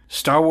 4th,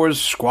 Star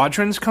Wars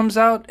Squadrons comes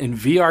out in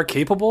VR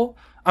capable.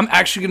 I'm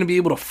actually going to be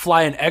able to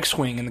fly an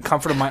X-Wing in the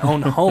comfort of my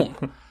own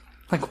home.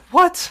 Like,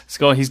 what?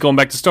 He's going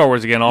back to Star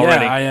Wars again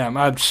already. Yeah, I am.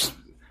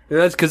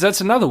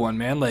 That's another one,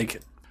 man.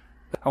 Like,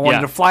 I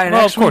wanted to fly an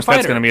X-Wing of course, fighter.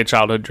 That's going to be a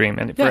childhood dream.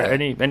 And for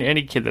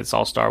any kid that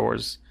saw Star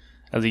Wars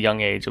as a young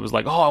age, it was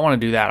like, oh, I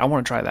want to do that. I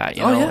want to try that.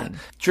 Yeah.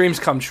 Dreams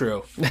come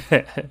true.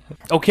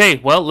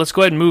 Okay, well, let's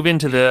go ahead and move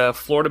into the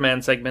Florida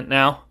Man segment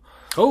now.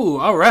 Oh,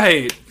 all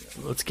right.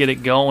 Let's get it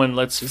going.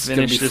 Let's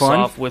finish this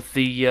off with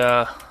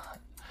the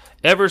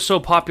ever so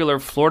popular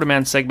Florida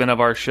Man segment of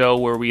our show,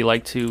 where we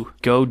like to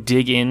go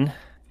dig in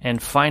and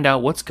find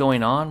out what's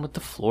going on with the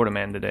Florida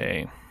Man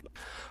today.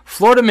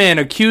 Florida man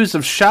accused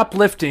of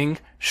shoplifting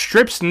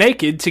strips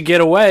naked to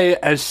get away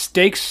as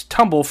steaks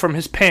tumble from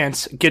his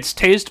pants, gets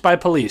tased by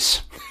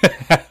police.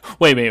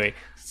 Wait.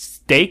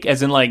 Steak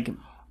as in like...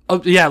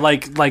 Oh, yeah,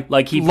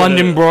 like he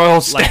London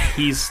broil steak. Like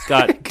he's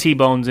got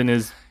T-bones in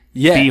his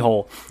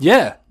beehole.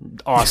 Yeah.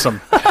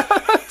 Awesome.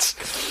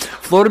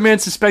 Florida man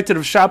suspected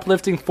of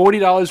shoplifting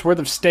 $40 worth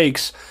of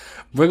steaks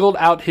wriggled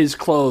out his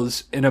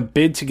clothes in a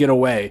bid to get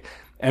away,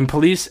 and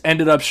police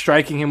ended up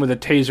striking him with a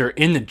taser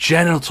in the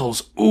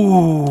genitals.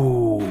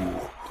 Ooh.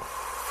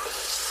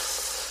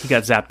 He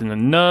got zapped in the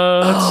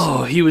nuts.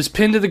 Oh, he was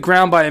pinned to the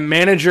ground by a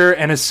manager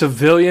and a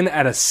civilian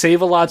at a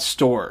Save-A-Lot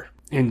store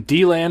in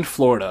D-Land,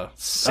 Florida.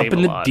 Up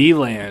in the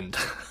D-Land.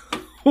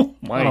 Oh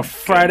my on a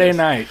Friday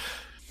night.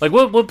 Like,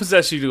 what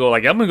possessed you to go,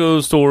 like, I'm going to go to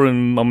the store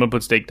and I'm going to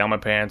put steak down my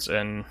pants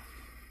and...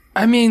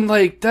 I mean,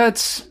 like,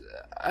 that's...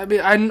 I mean,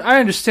 I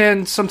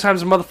understand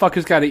sometimes a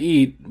motherfucker's got to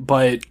eat,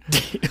 but,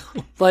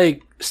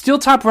 like, Steel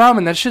Top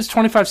Ramen, that shit's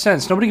 25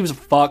 cents. Nobody gives a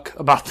fuck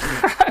about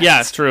that. Yeah,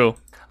 it's true.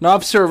 An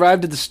officer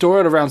arrived at the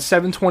store at around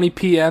 7:20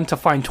 p.m. to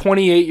find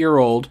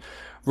 28-year-old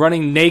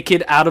running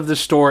naked out of the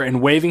store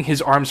and waving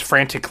his arms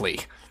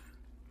frantically.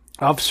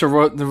 Officer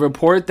wrote in the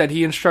report that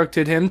he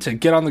instructed him to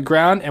get on the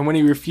ground, and when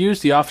he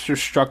refused, the officer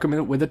struck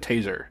him with a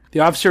taser. The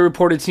officer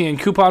reported seeing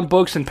coupon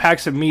books and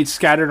packs of meat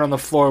scattered on the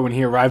floor when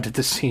he arrived at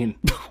the scene.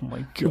 Oh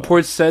my God.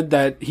 Reports said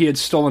that he had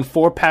stolen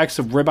 4 packs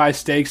of ribeye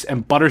steaks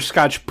and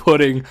butterscotch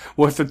pudding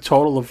worth a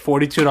total of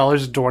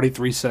 $42.23.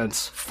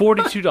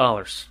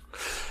 $42.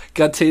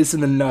 Got tased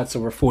in the nuts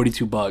over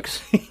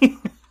 $42.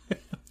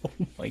 Oh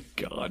my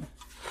God.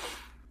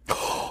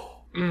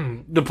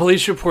 The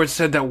police report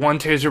said that one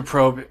taser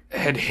probe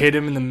had hit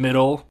him in the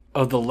middle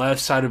of the left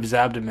side of his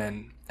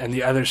abdomen, and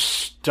the other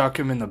stuck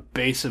him in the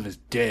base of his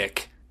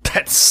dick.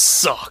 That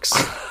sucks.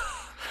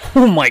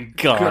 Oh my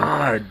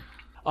God.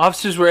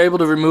 Officers were able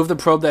to remove the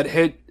probe that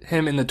hit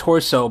him in the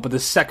torso, but the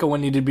second one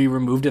needed to be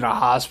removed at a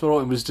hospital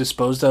and was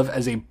disposed of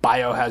as a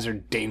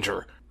biohazard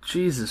danger.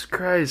 Jesus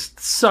Christ.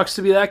 Sucks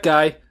to be that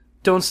guy.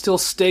 Don't steal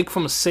steak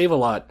from a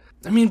Save-A-Lot.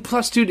 I mean,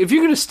 plus, dude, if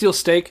you're going to steal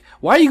steak,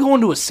 why are you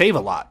going to a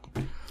Save-A-Lot?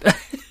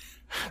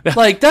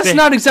 Like, that's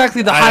not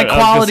exactly the high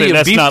quality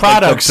of beef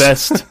products.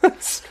 Like the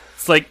best.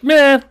 It's like,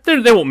 man,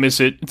 they won't miss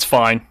it. It's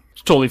fine.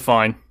 It's totally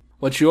fine.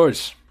 What's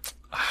yours?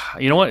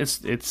 You know what?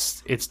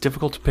 It's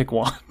difficult to pick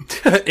one.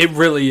 It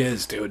really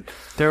is, dude.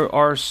 There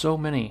are so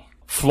many.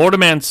 Florida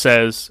man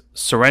says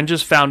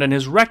syringes found in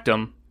his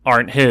rectum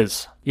aren't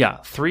his. Yeah,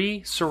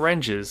 3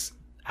 syringes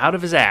out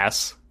of his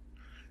ass,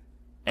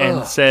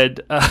 and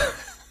said,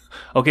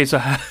 okay, so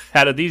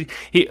how did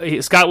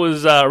these... Scott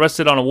was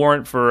arrested on a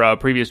warrant for a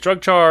previous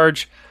drug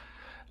charge.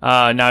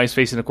 Now he's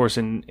facing, of course,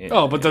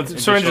 but the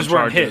syringes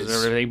weren't his.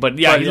 And everything. But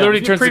yeah, he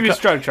literally turns previous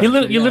drug charge.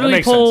 You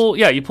literally pull,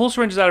 you pull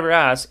syringes out of your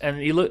ass, and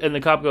and the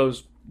cop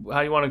goes, "How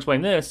do you want to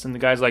explain this?" And the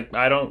guy's like,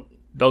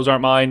 "Those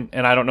aren't mine,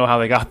 and I don't know how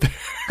they got there."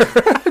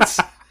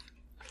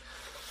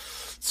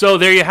 So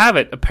there you have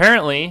it.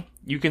 Apparently,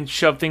 you can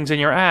shove things in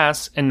your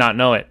ass and not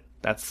know it.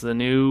 That's the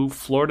new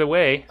Florida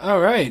way. All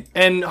right,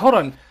 and hold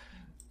on.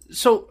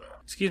 So.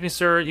 Excuse me,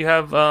 sir, you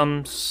have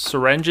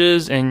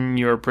syringes in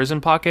your prison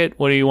pocket?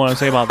 What do you want to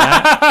say about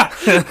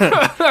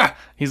that?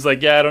 He's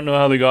like, yeah, I don't know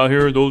how they got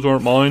here. Those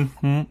aren't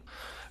mine.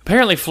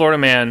 Apparently, Florida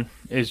man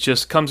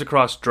comes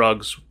across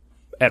drugs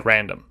at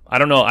random. I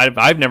don't know.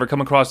 I've never come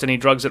across any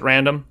drugs at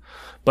random.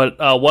 But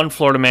one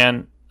Florida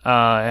man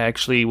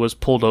actually was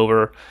pulled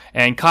over,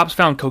 and cops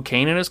found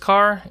cocaine in his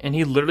car, and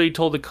he literally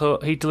told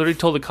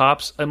the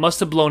cops, it must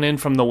have blown in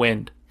from the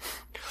wind.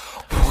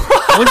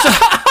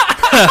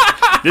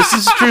 This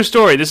is a true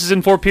story. This is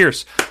in Fort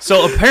Pierce.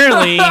 So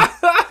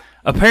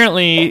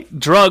apparently,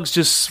 drugs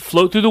just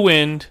float through the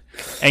wind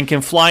and can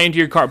fly into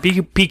your car.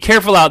 Be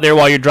careful out there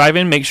while you're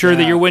driving. Make sure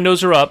that your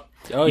windows are up.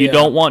 You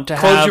don't want to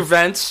close your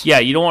vents. Yeah,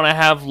 you don't want to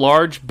have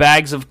large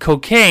bags of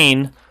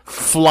cocaine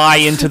fly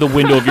into the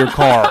window of your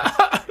car.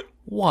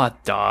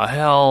 What the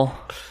hell?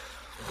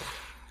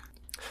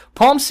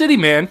 Palm City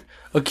man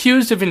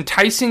accused of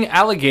enticing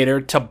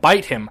alligator to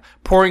bite him,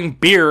 pouring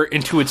beer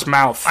into its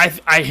mouth.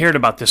 I heard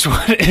about this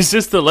one. Is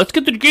this the let's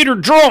get the gator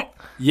drunk?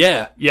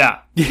 Yeah.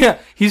 Yeah.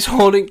 He's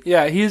holding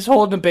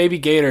a baby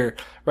gator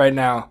right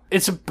now.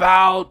 It's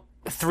about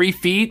 3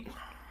 feet,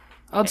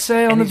 I'd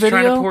say, on the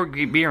video. He's trying to pour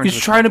beer. He's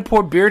trying to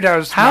pour beer down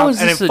his mouth,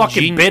 and it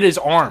fucking bit his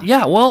arm.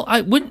 Yeah. Well, I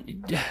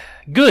wouldn't.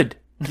 Good.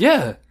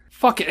 Yeah.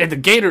 Fuck it. And the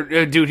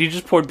gator, dude, he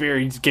just poured beer.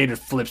 His gator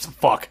flips the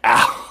fuck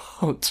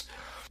out.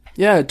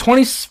 Yeah,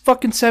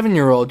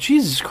 27-year-old.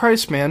 Jesus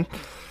Christ, man.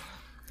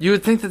 You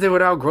would think that they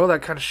would outgrow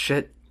that kind of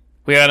shit.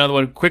 We got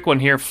another quick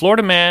one here.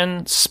 Florida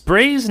man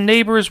sprays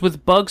neighbors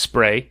with bug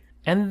spray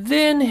and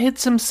then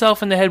hits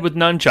himself in the head with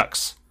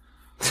nunchucks.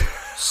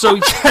 So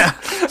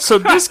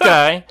this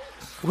guy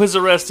was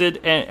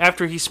arrested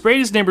after he sprayed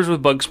his neighbors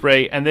with bug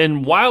spray and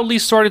then wildly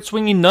started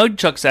swinging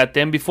nunchucks at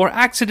them before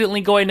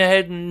accidentally going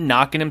ahead and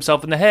knocking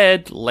himself in the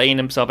head, laying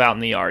himself out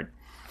in the yard.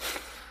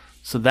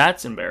 So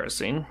that's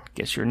embarrassing.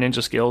 Guess your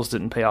ninja skills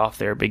didn't pay off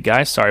there, big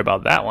guy. Sorry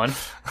about that one.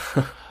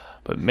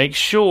 But make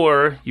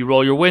sure you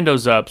roll your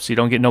windows up so you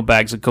don't get no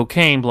bags of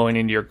cocaine blowing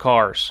into your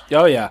cars.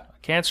 Oh, yeah.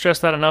 Can't stress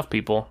that enough,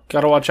 people.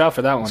 Gotta watch out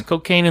for that one.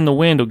 Cocaine in the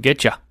wind will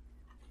get you.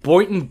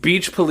 Boynton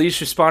Beach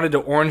police responded to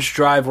Orange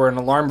Drive where an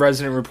alarmed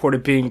resident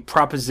reported being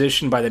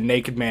propositioned by the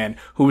naked man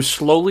who was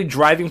slowly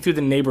driving through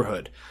the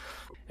neighborhood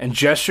and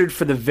gestured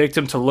for the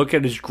victim to look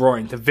at his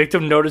groin. The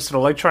victim noticed an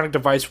electronic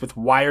device with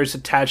wires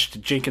attached to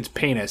Jenkins'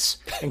 penis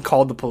and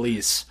called the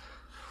police.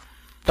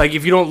 Like,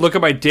 if you don't look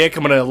at my dick,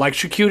 I'm going to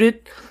electrocute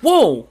it?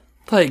 Whoa!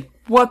 Like,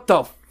 what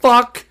the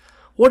fuck?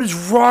 What is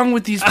wrong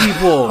with these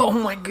people? Oh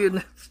my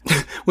goodness.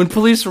 When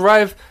police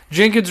arrived,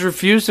 Jenkins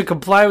refused to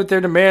comply with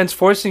their demands,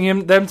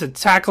 forcing them to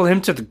tackle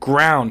him to the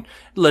ground.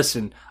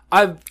 Listen,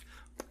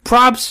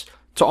 props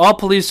to all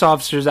police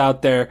officers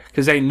out there,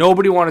 because ain't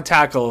nobody want to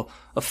tackle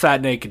a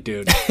fat naked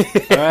dude.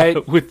 All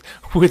right? with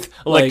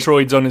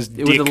electrodes on his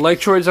dick. With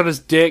electrodes on his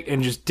dick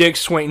and just dick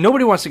swing.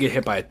 Nobody wants to get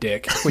hit by a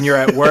dick when you're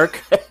at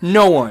work.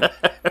 No one.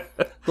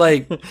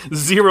 Like,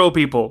 0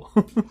 people.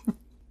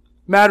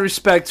 Mad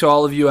respect to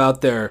all of you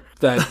out there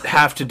that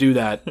have to do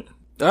that.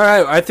 All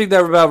right, I think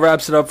that about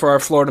wraps it up for our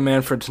Florida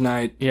Man for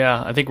tonight.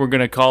 Yeah, I think we're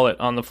going to call it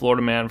on the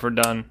Florida Man for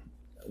done.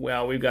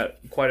 Well, we've got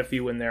quite a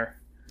few in there.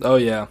 Oh,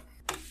 yeah.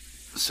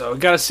 So,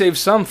 got to save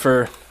some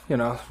for,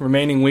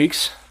 remaining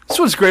weeks. That's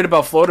what's great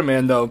about Florida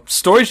Man, though.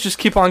 Stories just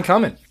keep on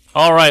coming.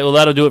 All right, well,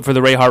 that'll do it for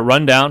the Ray Hart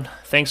Rundown.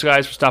 Thanks,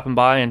 guys, for stopping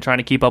by and trying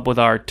to keep up with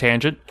our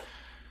tangent.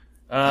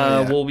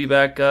 We'll be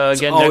back again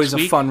next week. It's always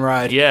a fun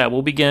ride. Yeah,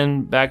 we'll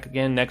begin back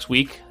again next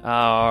week.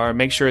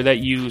 Make sure that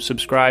you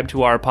subscribe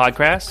to our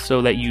podcast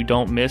so that you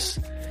don't miss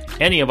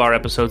any of our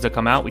episodes that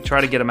come out. We try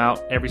to get them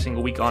out every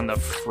single week on the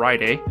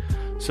Friday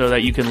so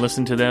that you can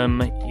listen to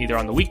them either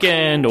on the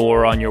weekend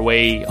or on your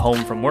way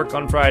home from work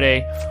on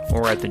Friday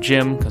or at the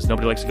gym, because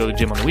nobody likes to go to the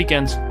gym on the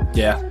weekends.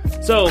 Yeah.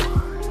 So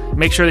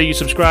make sure that you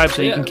subscribe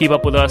so you can keep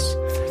up with us.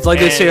 It's like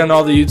they say on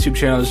all the YouTube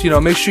channels,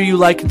 make sure you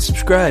like and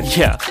subscribe.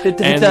 Yeah. Hit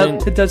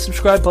that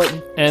subscribe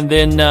button. And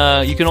then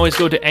you can always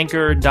go to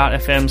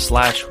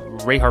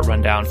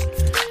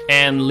anchor.fm/RayHartRundown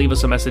and leave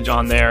us a message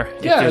on there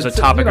if there's a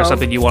topic or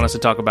something you want us to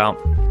talk about.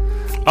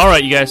 All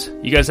right, you guys.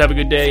 You guys have a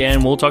good day,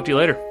 and we'll talk to you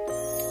later.